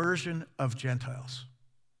conversion of Gentiles.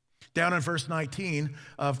 Down in verse 19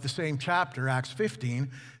 of the same chapter, Acts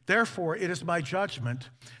 15, "Therefore it is my judgment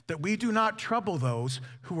that we do not trouble those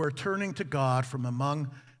who are turning to God from among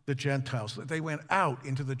the Gentiles." They went out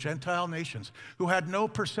into the Gentile nations who had no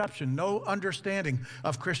perception, no understanding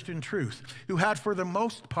of Christian truth, who had for the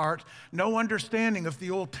most part no understanding of the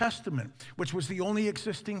Old Testament, which was the only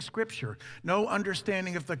existing scripture, no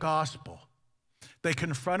understanding of the gospel. They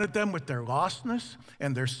confronted them with their lostness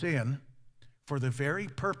and their sin for the very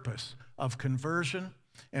purpose of conversion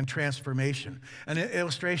and transformation. An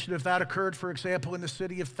illustration of that occurred, for example, in the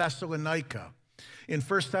city of Thessalonica. In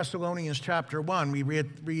 1 Thessalonians chapter 1, we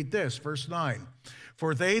read this, verse 9.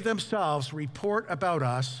 For they themselves report about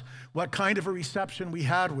us what kind of a reception we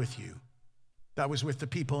had with you. That was with the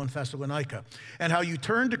people in Thessalonica. And how you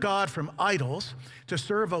turned to God from idols to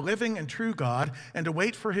serve a living and true God and to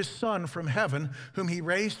wait for his Son from heaven, whom he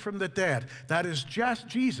raised from the dead. That is just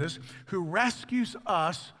Jesus, who rescues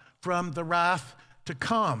us from the wrath to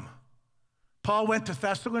come. Paul went to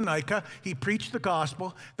Thessalonica. He preached the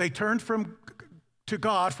gospel. They turned to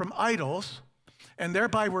God from idols, and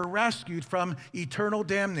thereby were rescued from eternal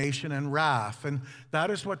damnation and wrath. And that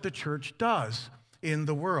is what the church does in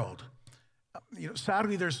the world.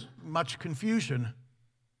 Sadly, there's much confusion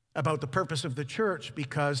about the purpose of the church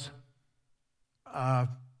because,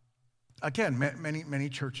 again, many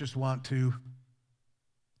churches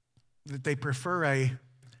they prefer a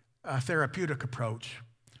therapeutic approach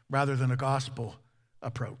rather than a gospel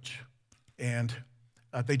approach. And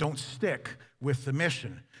they don't stick with the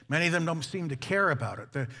mission. Many of them don't seem to care about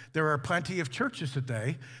it. There are plenty of churches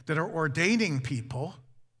today that are ordaining people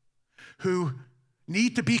who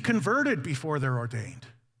need to be converted before they're ordained.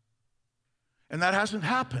 And that hasn't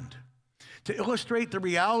happened. To illustrate the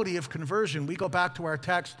reality of conversion, we go back to our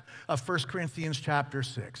text of 1 Corinthians chapter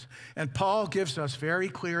 6. And Paul gives us very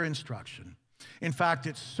clear instruction. In fact,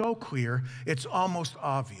 it's so clear, it's almost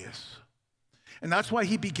obvious. And that's why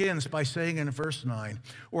he begins by saying in verse 9,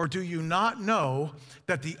 or do you not know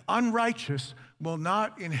that the unrighteous will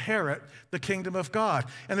not inherit the kingdom of God?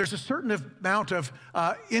 And there's a certain amount of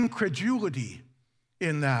incredulity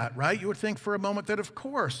in that, right? You would think for a moment that, of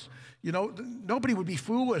course, nobody would be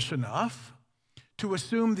foolish enough to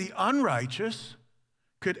assume the unrighteous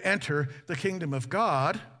could enter the kingdom of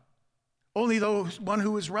God. Only one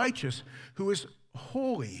who is righteous, who is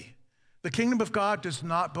holy. The kingdom of God does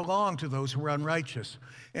not belong to those who are unrighteous.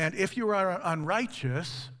 And if you are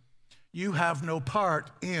unrighteous, you have no part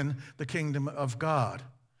in the kingdom of God.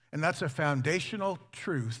 And that's a foundational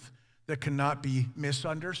truth that cannot be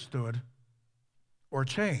misunderstood or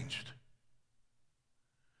changed.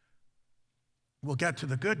 We'll get to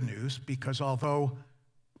the good news because although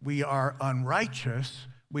we are unrighteous,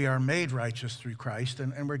 we are made righteous through Christ,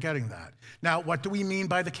 and we're getting that. Now, what do we mean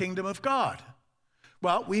by the kingdom of God?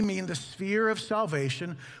 Well, we mean the sphere of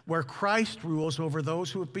salvation where Christ rules over those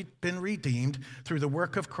who have been redeemed through the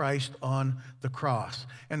work of Christ on the cross.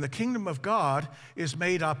 And the kingdom of God is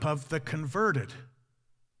made up of the converted,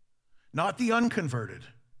 not the unconverted.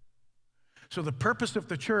 So the purpose of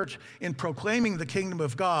the church in proclaiming the kingdom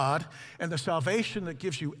of God and the salvation that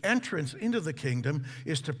gives you entrance into the kingdom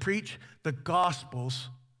is to preach the gospels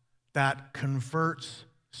that converts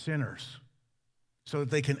sinners so that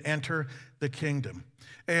they can enter the kingdom.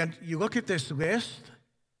 And you look at this list,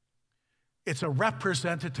 it's a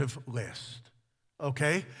representative list,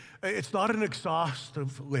 okay? It's not an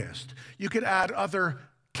exhaustive list. You could add other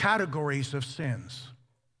categories of sins,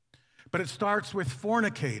 but it starts with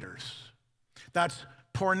fornicators. That's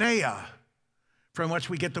porneia, from which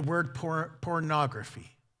we get the word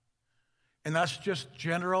pornography. And that's just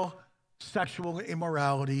general sexual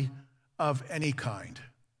immorality of any kind.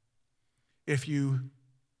 If you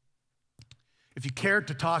cared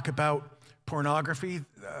to talk about pornography,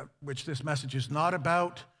 which this message is not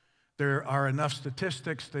about, there are enough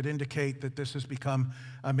statistics that indicate that this has become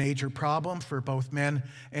a major problem for both men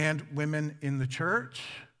and women in the church.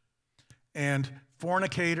 And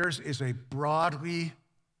fornicators is a broadly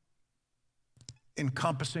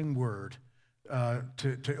encompassing word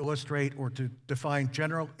to illustrate or to define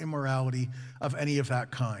general immorality of any of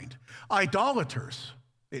that kind. Idolaters,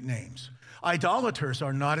 it names. Idolaters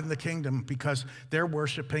are not in the kingdom because they're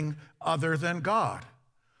worshiping other than God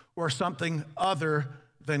or something other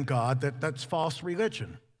than God that's false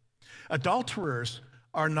religion. Adulterers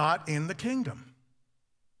are not in the kingdom.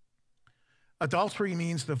 Adultery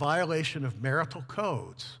means the violation of marital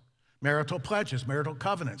codes, marital pledges, marital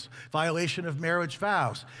covenants, violation of marriage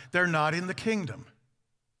vows. They're not in the kingdom.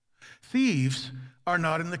 Thieves are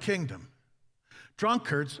not in the kingdom.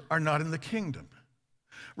 Drunkards are not in the kingdom.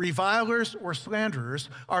 Revilers or slanderers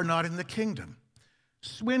are not in the kingdom.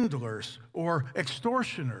 Swindlers or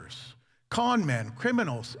extortioners, con men,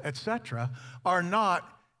 criminals, etc., are not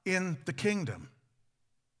in the kingdom.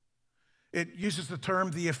 It uses the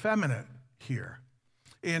term the effeminate here.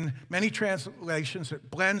 In many translations, it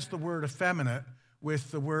blends the word effeminate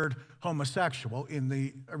with the word homosexual. In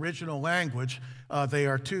the original language, they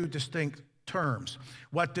are two distinct terms.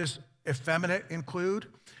 What does effeminate include?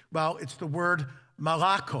 Well, it's the word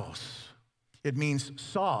malakos. It means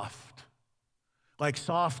soft, like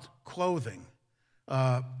soft clothing.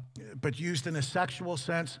 But used in a sexual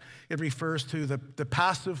sense, it refers to the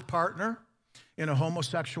passive partner in a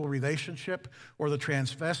homosexual relationship, or the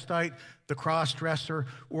transvestite, the cross-dresser,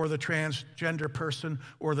 or the transgender person,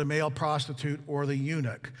 or the male prostitute, or the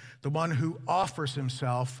eunuch, the one who offers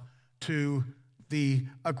himself to the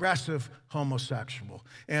aggressive homosexual.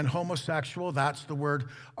 And homosexual, that's the word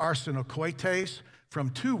arsenokoites, from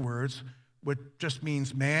two words, which just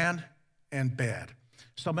means man and bed.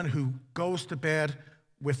 Someone who goes to bed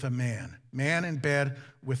with a man in bed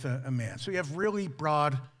with a man. So you have really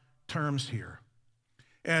broad terms here.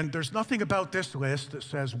 And there's nothing about this list that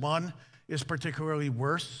says one is particularly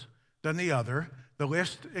worse than the other. The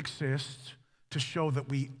list exists to show that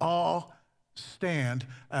we all stand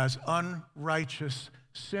as unrighteous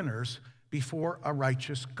sinners before a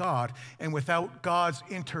righteous God. And without God's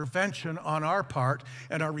intervention on our part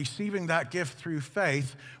and our receiving that gift through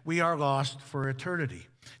faith, we are lost for eternity.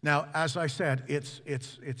 Now, as I said,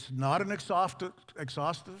 it's not an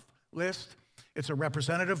exhaustive list. It's a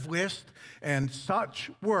representative list, and such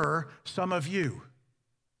were some of you.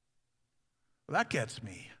 Well, that gets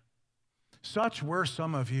me. Such were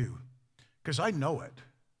some of you, because I know it.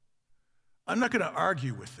 I'm not going to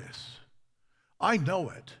argue with this. I know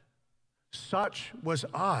it. Such was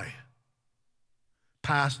I.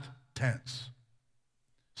 Past tense.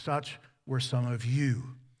 Such were some of you.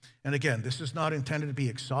 And again, this is not intended to be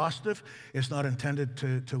exhaustive. It's not intended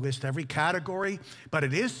to list every category, but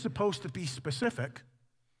it is supposed to be specific.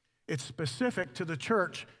 It's specific to the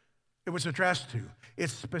church it was addressed to.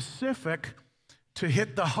 It's specific to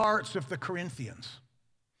hit the hearts of the Corinthians.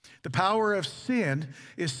 The power of sin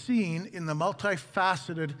is seen in the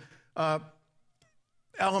multifaceted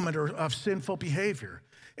element of sinful behavior.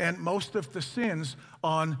 And most of the sins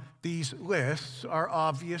on these lists are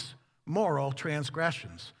obvious moral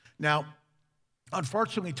transgressions. Now,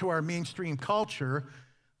 unfortunately, to our mainstream culture,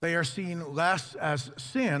 they are seen less as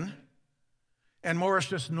sin and more as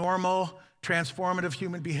just normal, transformative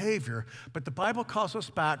human behavior. But the Bible calls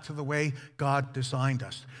us back to the way God designed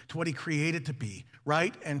us, to what he created to be,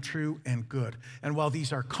 right and true and good. And while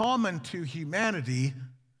these are common to humanity,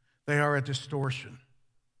 they are a distortion.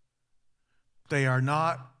 They are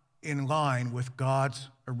not in line with God's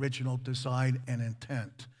original design and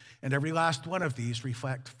intent. And every last one of these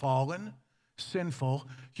reflect fallen, sinful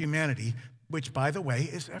humanity, which, by the way,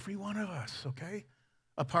 is every one of us, okay?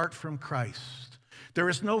 Apart from Christ. There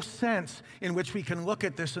is no sense in which we can look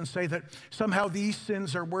at this and say that somehow these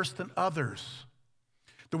sins are worse than others.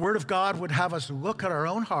 The Word of God would have us look at our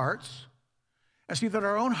own hearts and see that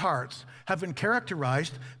our own hearts have been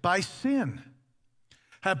characterized by sin,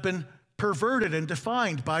 have been perverted and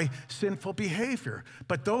defined by sinful behavior.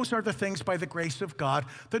 But those are the things, by the grace of God,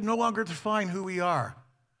 that no longer define who we are.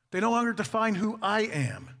 They no longer define who I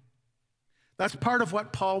am. That's part of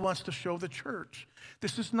what Paul wants to show the church.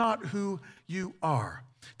 This is not who you are.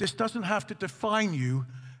 This doesn't have to define you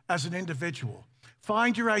as an individual.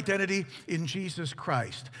 Find your identity in Jesus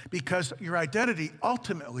Christ, because your identity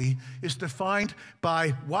ultimately is defined by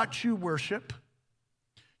what you worship.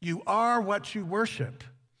 You are what you worship.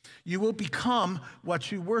 You will become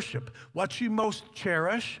what you worship. What you most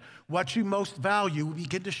cherish, what you most value will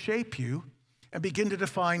begin to shape you and begin to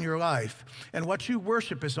define your life. And what you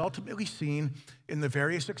worship is ultimately seen in the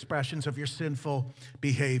various expressions of your sinful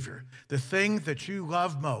behavior. The thing that you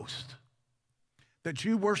love most, that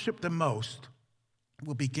you worship the most,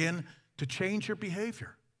 will begin to change your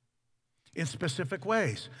behavior in specific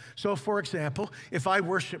ways. So, for example, if I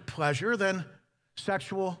worship pleasure, then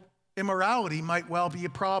sexual immorality might well be a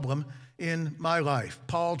problem in my life.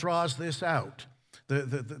 Paul draws this out,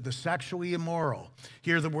 the sexually immoral.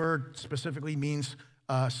 Here the word specifically means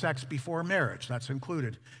sex before marriage. That's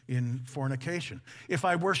included in fornication. If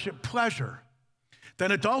I worship pleasure,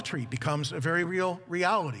 then adultery becomes a very real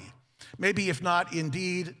reality. Maybe if not in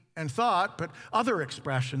deed and thought, but other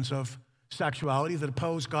expressions of sexuality that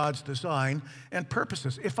oppose God's design and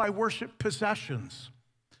purposes. If I worship possessions,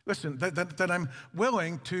 listen, that I'm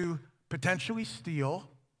willing to potentially steal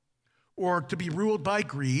or to be ruled by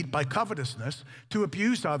greed, by covetousness, to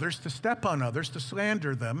abuse others, to step on others, to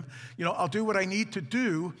slander them. You know, I'll do what I need to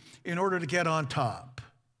do in order to get on top.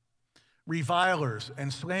 Revilers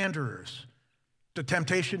and slanderers, the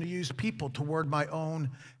temptation to use people toward my own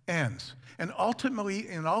ends. And ultimately,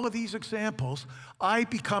 in all of these examples, I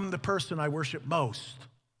become the person I worship most.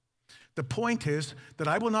 The point is that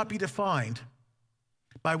I will not be defined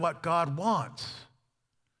by what God wants.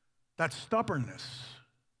 That's stubbornness.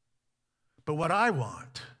 But what I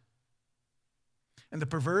want. And the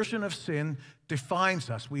perversion of sin defines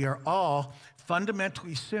us. We are all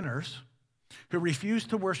fundamentally sinners who refuse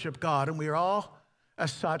to worship God, and we are all,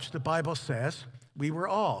 as such, the Bible says, we were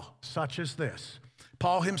all such as this.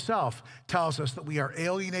 Paul himself tells us that we are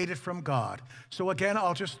alienated from God. So again,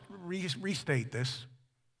 I'll just restate this.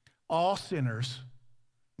 All sinners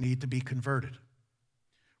need to be converted.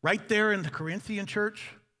 Right there in the Corinthian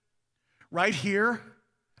church, right here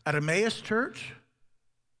at Emmaus Church,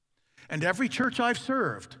 and every church I've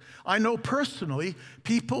served, I know personally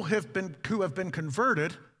people who have been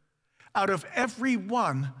converted out of every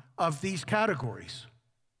one of these categories.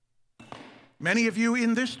 Many of you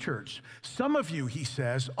in this church, some of you, he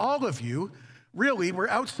says, all of you, really were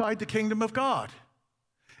outside the kingdom of God.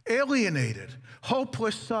 Alienated,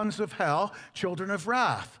 hopeless sons of hell, children of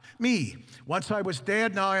wrath. Me, once I was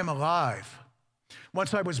dead, now I am alive.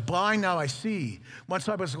 Once I was blind, now I see. Once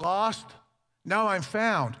I was lost, now I'm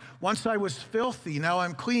found. Once I was filthy, now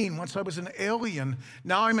I'm clean. Once I was an alien,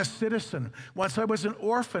 now I'm a citizen. Once I was an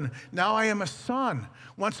orphan, now I am a son.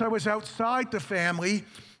 Once I was outside the family,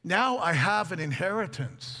 now I have an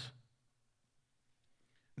inheritance.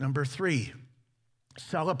 Number 3,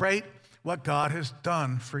 celebrate what God has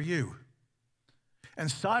done for you. And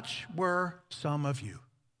such were some of you.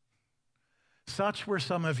 Such were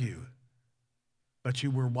some of you. But you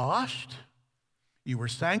were washed, you were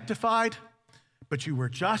sanctified, but you were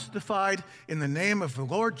justified in the name of the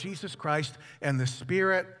Lord Jesus Christ and the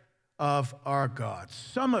Spirit of our God.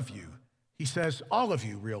 Some of you, he says, all of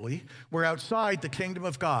you really, were outside the kingdom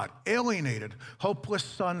of God, alienated, hopeless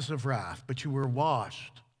sons of wrath, but you were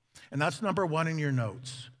washed. And that's number 1 in your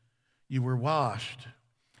notes. You were washed,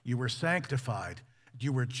 you were sanctified,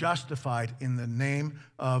 you were justified in the name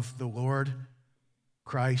of the Lord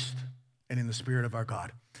Christ and in the Spirit of our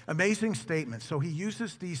God. Amazing statement. So he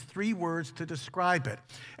uses these 3 words to describe it.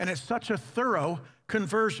 And it's such a thorough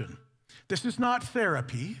conversion. This is not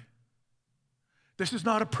therapy. This is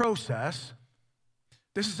not a process.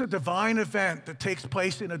 This is a divine event that takes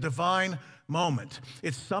place in a divine moment.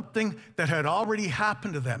 It's something that had already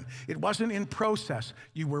happened to them. It wasn't in process.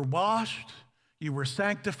 You were washed, you were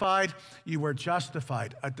sanctified, you were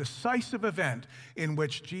justified. A decisive event in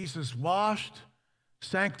which Jesus washed,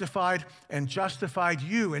 sanctified, and justified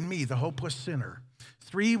you and me, the hopeless sinner.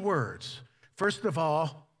 3 words. First of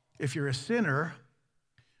all, if you're a sinner,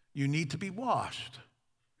 you need to be washed.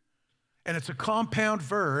 And it's a compound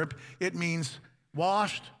verb. It means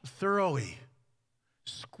washed thoroughly,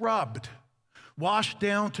 scrubbed, washed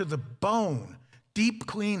down to the bone, deep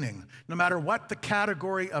cleaning. No matter what the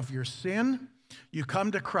category of your sin, you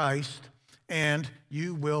come to Christ and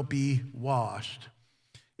you will be washed.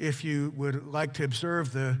 If you would like to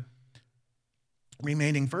observe the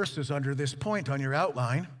remaining verses under this point on your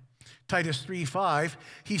outline, Titus 3:5,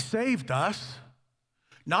 he saved us,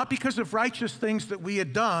 not because of righteous things that we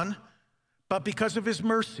had done, but because of his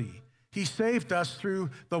mercy. He saved us through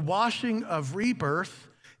the washing of rebirth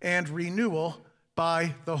and renewal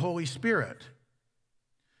by the Holy Spirit.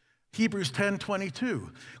 Hebrews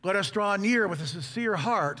 10:22, let us draw near with a sincere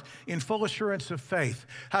heart in full assurance of faith,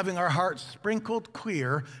 having our hearts sprinkled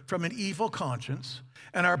clear from an evil conscience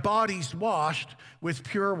and our bodies washed with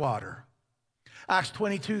pure water. Acts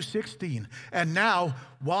 22:16, and now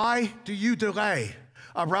why do you delay?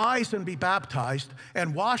 Arise and be baptized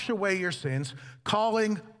and wash away your sins,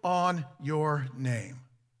 calling on your name.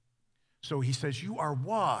 So he says, you are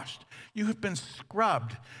washed. You have been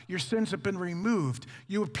scrubbed. Your sins have been removed.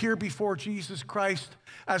 You appear before Jesus Christ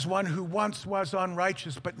as one who once was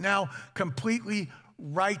unrighteous, but now completely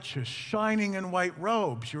righteous, shining in white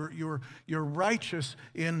robes. You're righteous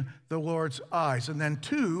in the Lord's eyes. And then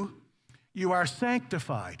 2, you are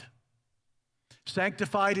sanctified.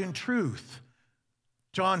 Sanctified in truth.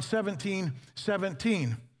 John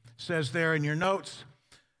 17:17 says there in your notes,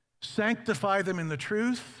 sanctify them in the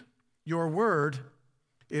truth. Your word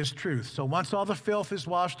is truth. So once all the filth is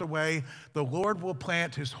washed away, the Lord will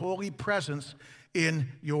plant his holy presence in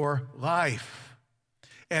your life.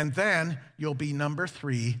 And then you'll be number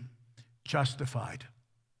 3, justified.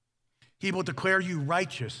 He will declare you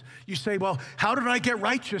righteous. You say, well, how did I get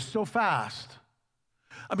righteous so fast?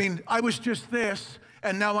 I mean, I was just this,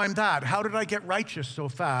 and now I'm that. How did I get righteous so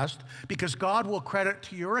fast? Because God will credit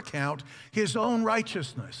to your account his own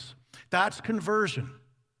righteousness. That's conversion.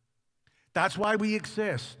 That's why we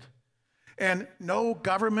exist. And no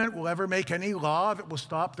government will ever make any law that will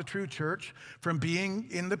stop the true church from being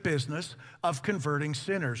in the business of converting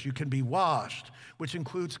sinners. You can be washed, which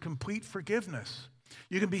includes complete forgiveness.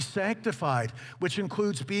 You can be sanctified, which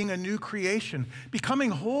includes being a new creation,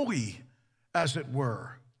 becoming holy, as it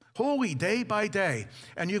were. Holy day by day.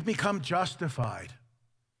 And you've become justified.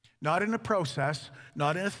 Not in a process,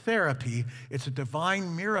 not in a therapy. It's a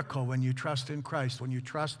divine miracle when you trust in Christ, when you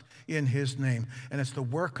trust in his name. And it's the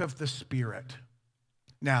work of the Spirit.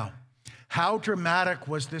 Now, How dramatic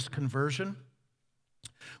was this conversion?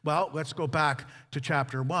 Well, let's go back to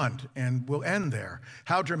chapter 1, and we'll end there.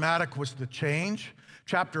 How dramatic was the change?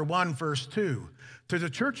 Chapter 1, verse 2. To the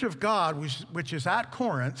church of God, which is at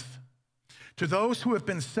Corinth, to those who have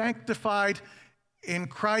been sanctified in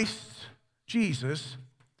Christ Jesus,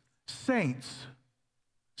 saints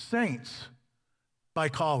by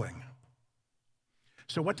calling.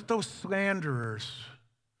 So what did those slanderers,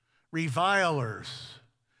 revilers,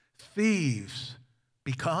 thieves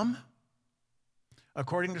become?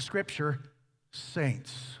 According to Scripture,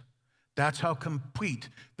 saints. That's how complete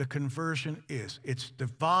the conversion is. It's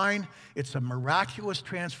divine. It's a miraculous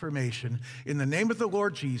transformation. In the name of the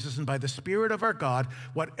Lord Jesus and by the Spirit of our God,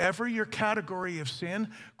 whatever your category of sin,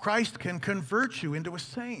 Christ can convert you into a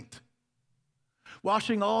saint.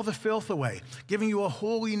 Washing all the filth away, giving you a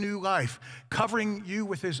wholly new life, covering you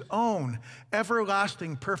with his own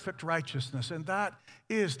everlasting perfect righteousness. And that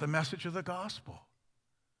is the message of the gospel.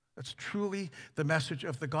 That's truly the message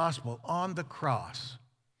of the gospel. On the cross,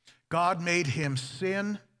 God made him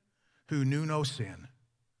sin who knew no sin,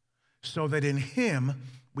 so that in him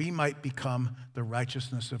we might become the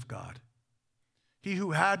righteousness of God. He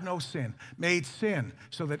who had no sin made sin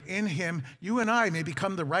so that in him you and I may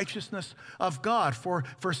become the righteousness of God. For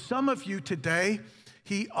some of you today,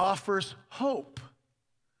 he offers hope.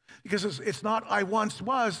 Because it's not I once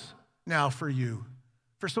was now for you.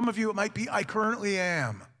 For some of you, it might be I currently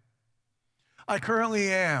am. I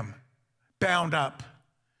currently am bound up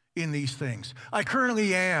in these things. I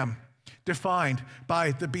currently am defined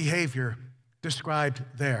by the behavior described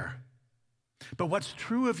there. But what's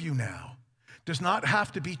true of you now does not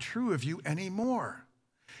have to be true of you anymore.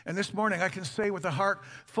 And this morning I can say with a heart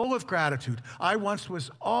full of gratitude, I once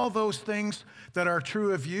was all those things that are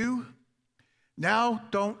true of you, now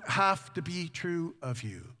don't have to be true of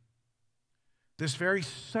you. This very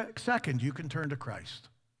second you can turn to Christ.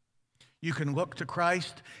 You can look to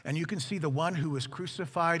Christ and you can see the one who was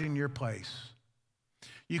crucified in your place.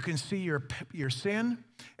 You can see your sin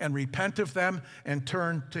and repent of them and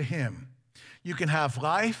turn to him. You can have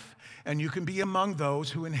life and you can be among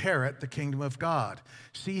those who inherit the kingdom of God.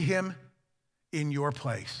 See him in your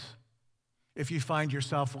place. If you find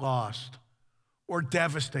yourself lost or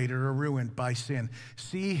devastated or ruined by sin,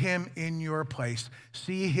 see him in your place.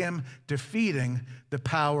 See him defeating the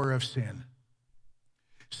power of sin.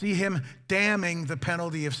 See him damning the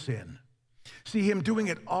penalty of sin. See him doing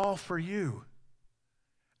it all for you.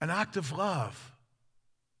 An act of love.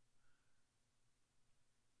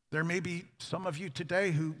 There may be some of you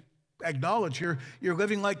today who acknowledge you're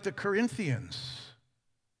living like the Corinthians.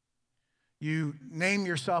 You name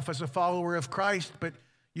yourself as a follower of Christ, but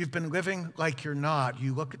you've been living like you're not.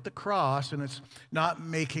 You look at the cross and it's not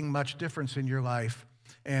making much difference in your life.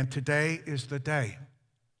 And today is the day.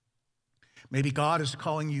 Maybe God is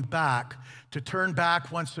calling you back, to turn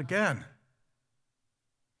back once again,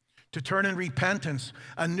 to turn in repentance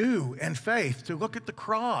anew and faith, to look at the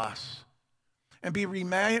cross and be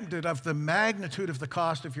reminded of the magnitude of the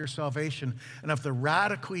cost of your salvation and of the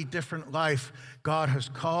radically different life God has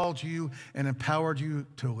called you and empowered you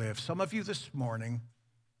to live. Some of you this morning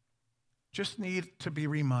just need to be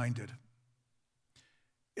reminded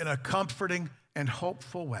in a comforting and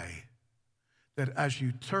hopeful way that as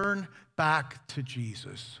you turn back to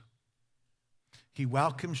Jesus, he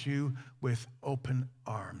welcomes you with open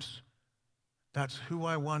arms. That's who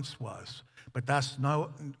I once was, but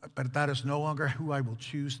that is no longer who I will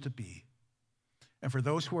choose to be. And for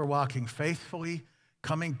those who are walking faithfully,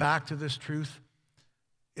 coming back to this truth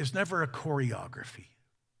is never a choreography.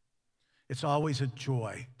 It's always a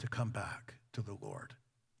joy to come back to the Lord.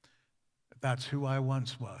 That's who I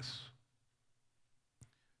once was.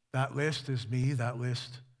 That list is me, that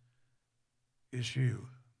list is you.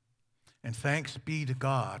 And thanks be to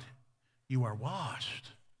God, you are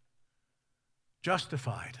washed,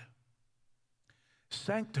 justified,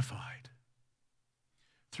 sanctified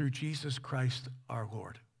through Jesus Christ our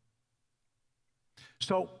Lord.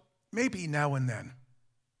 So maybe now and then,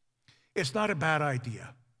 it's not a bad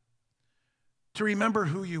idea to remember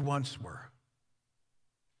who you once were.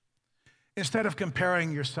 Instead of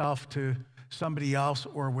comparing yourself to somebody else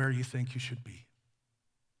or where you think you should be.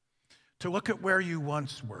 To look at where you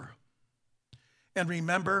once were and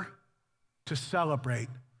remember to celebrate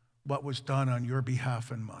what was done on your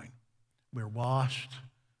behalf and mine. We're washed,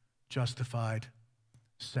 justified,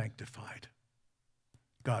 sanctified.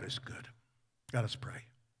 God is good. Let us pray.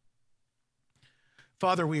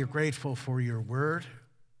 Father, we are grateful for your word,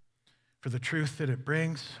 for the truth that it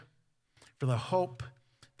brings, for the hope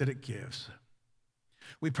that it gives.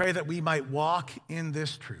 We pray that we might walk in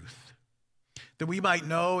this truth, that we might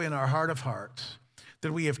know in our heart of hearts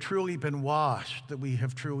that we have truly been washed, that we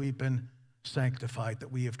have truly been sanctified,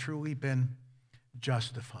 that we have truly been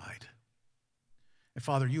justified. And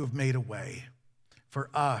Father, you have made a way for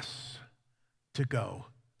us to go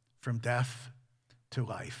from death to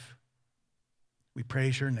life. We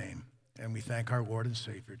praise your name, and we thank our Lord and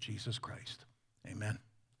Savior, Jesus Christ. Amen.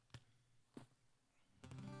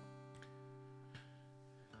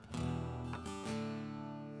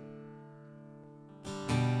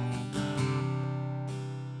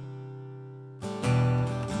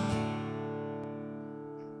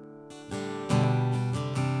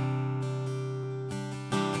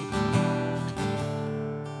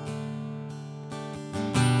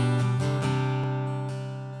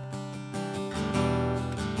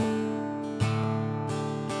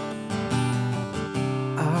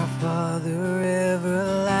 Father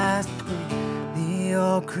everlasting, the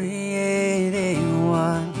all-creating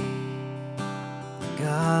one,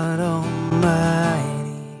 God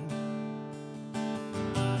Almighty,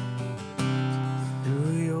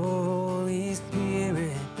 through your Holy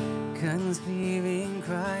Spirit, conceiving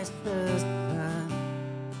Christ the Son,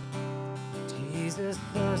 Jesus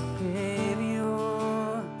the Savior.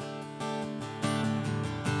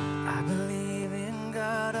 I believe in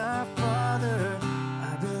God our Father,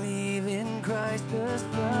 Christ the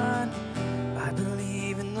Son. I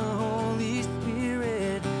believe in the Holy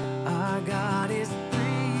Spirit. Our God is 3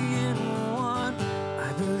 in 1.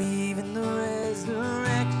 I believe in the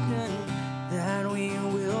resurrection, that we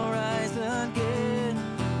will rise again.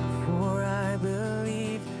 For I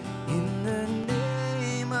believe in the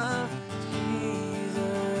name of Jesus.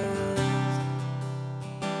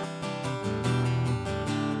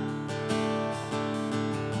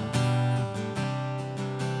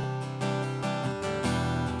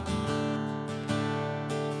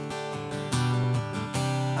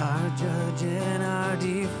 Judge and our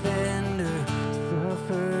defense.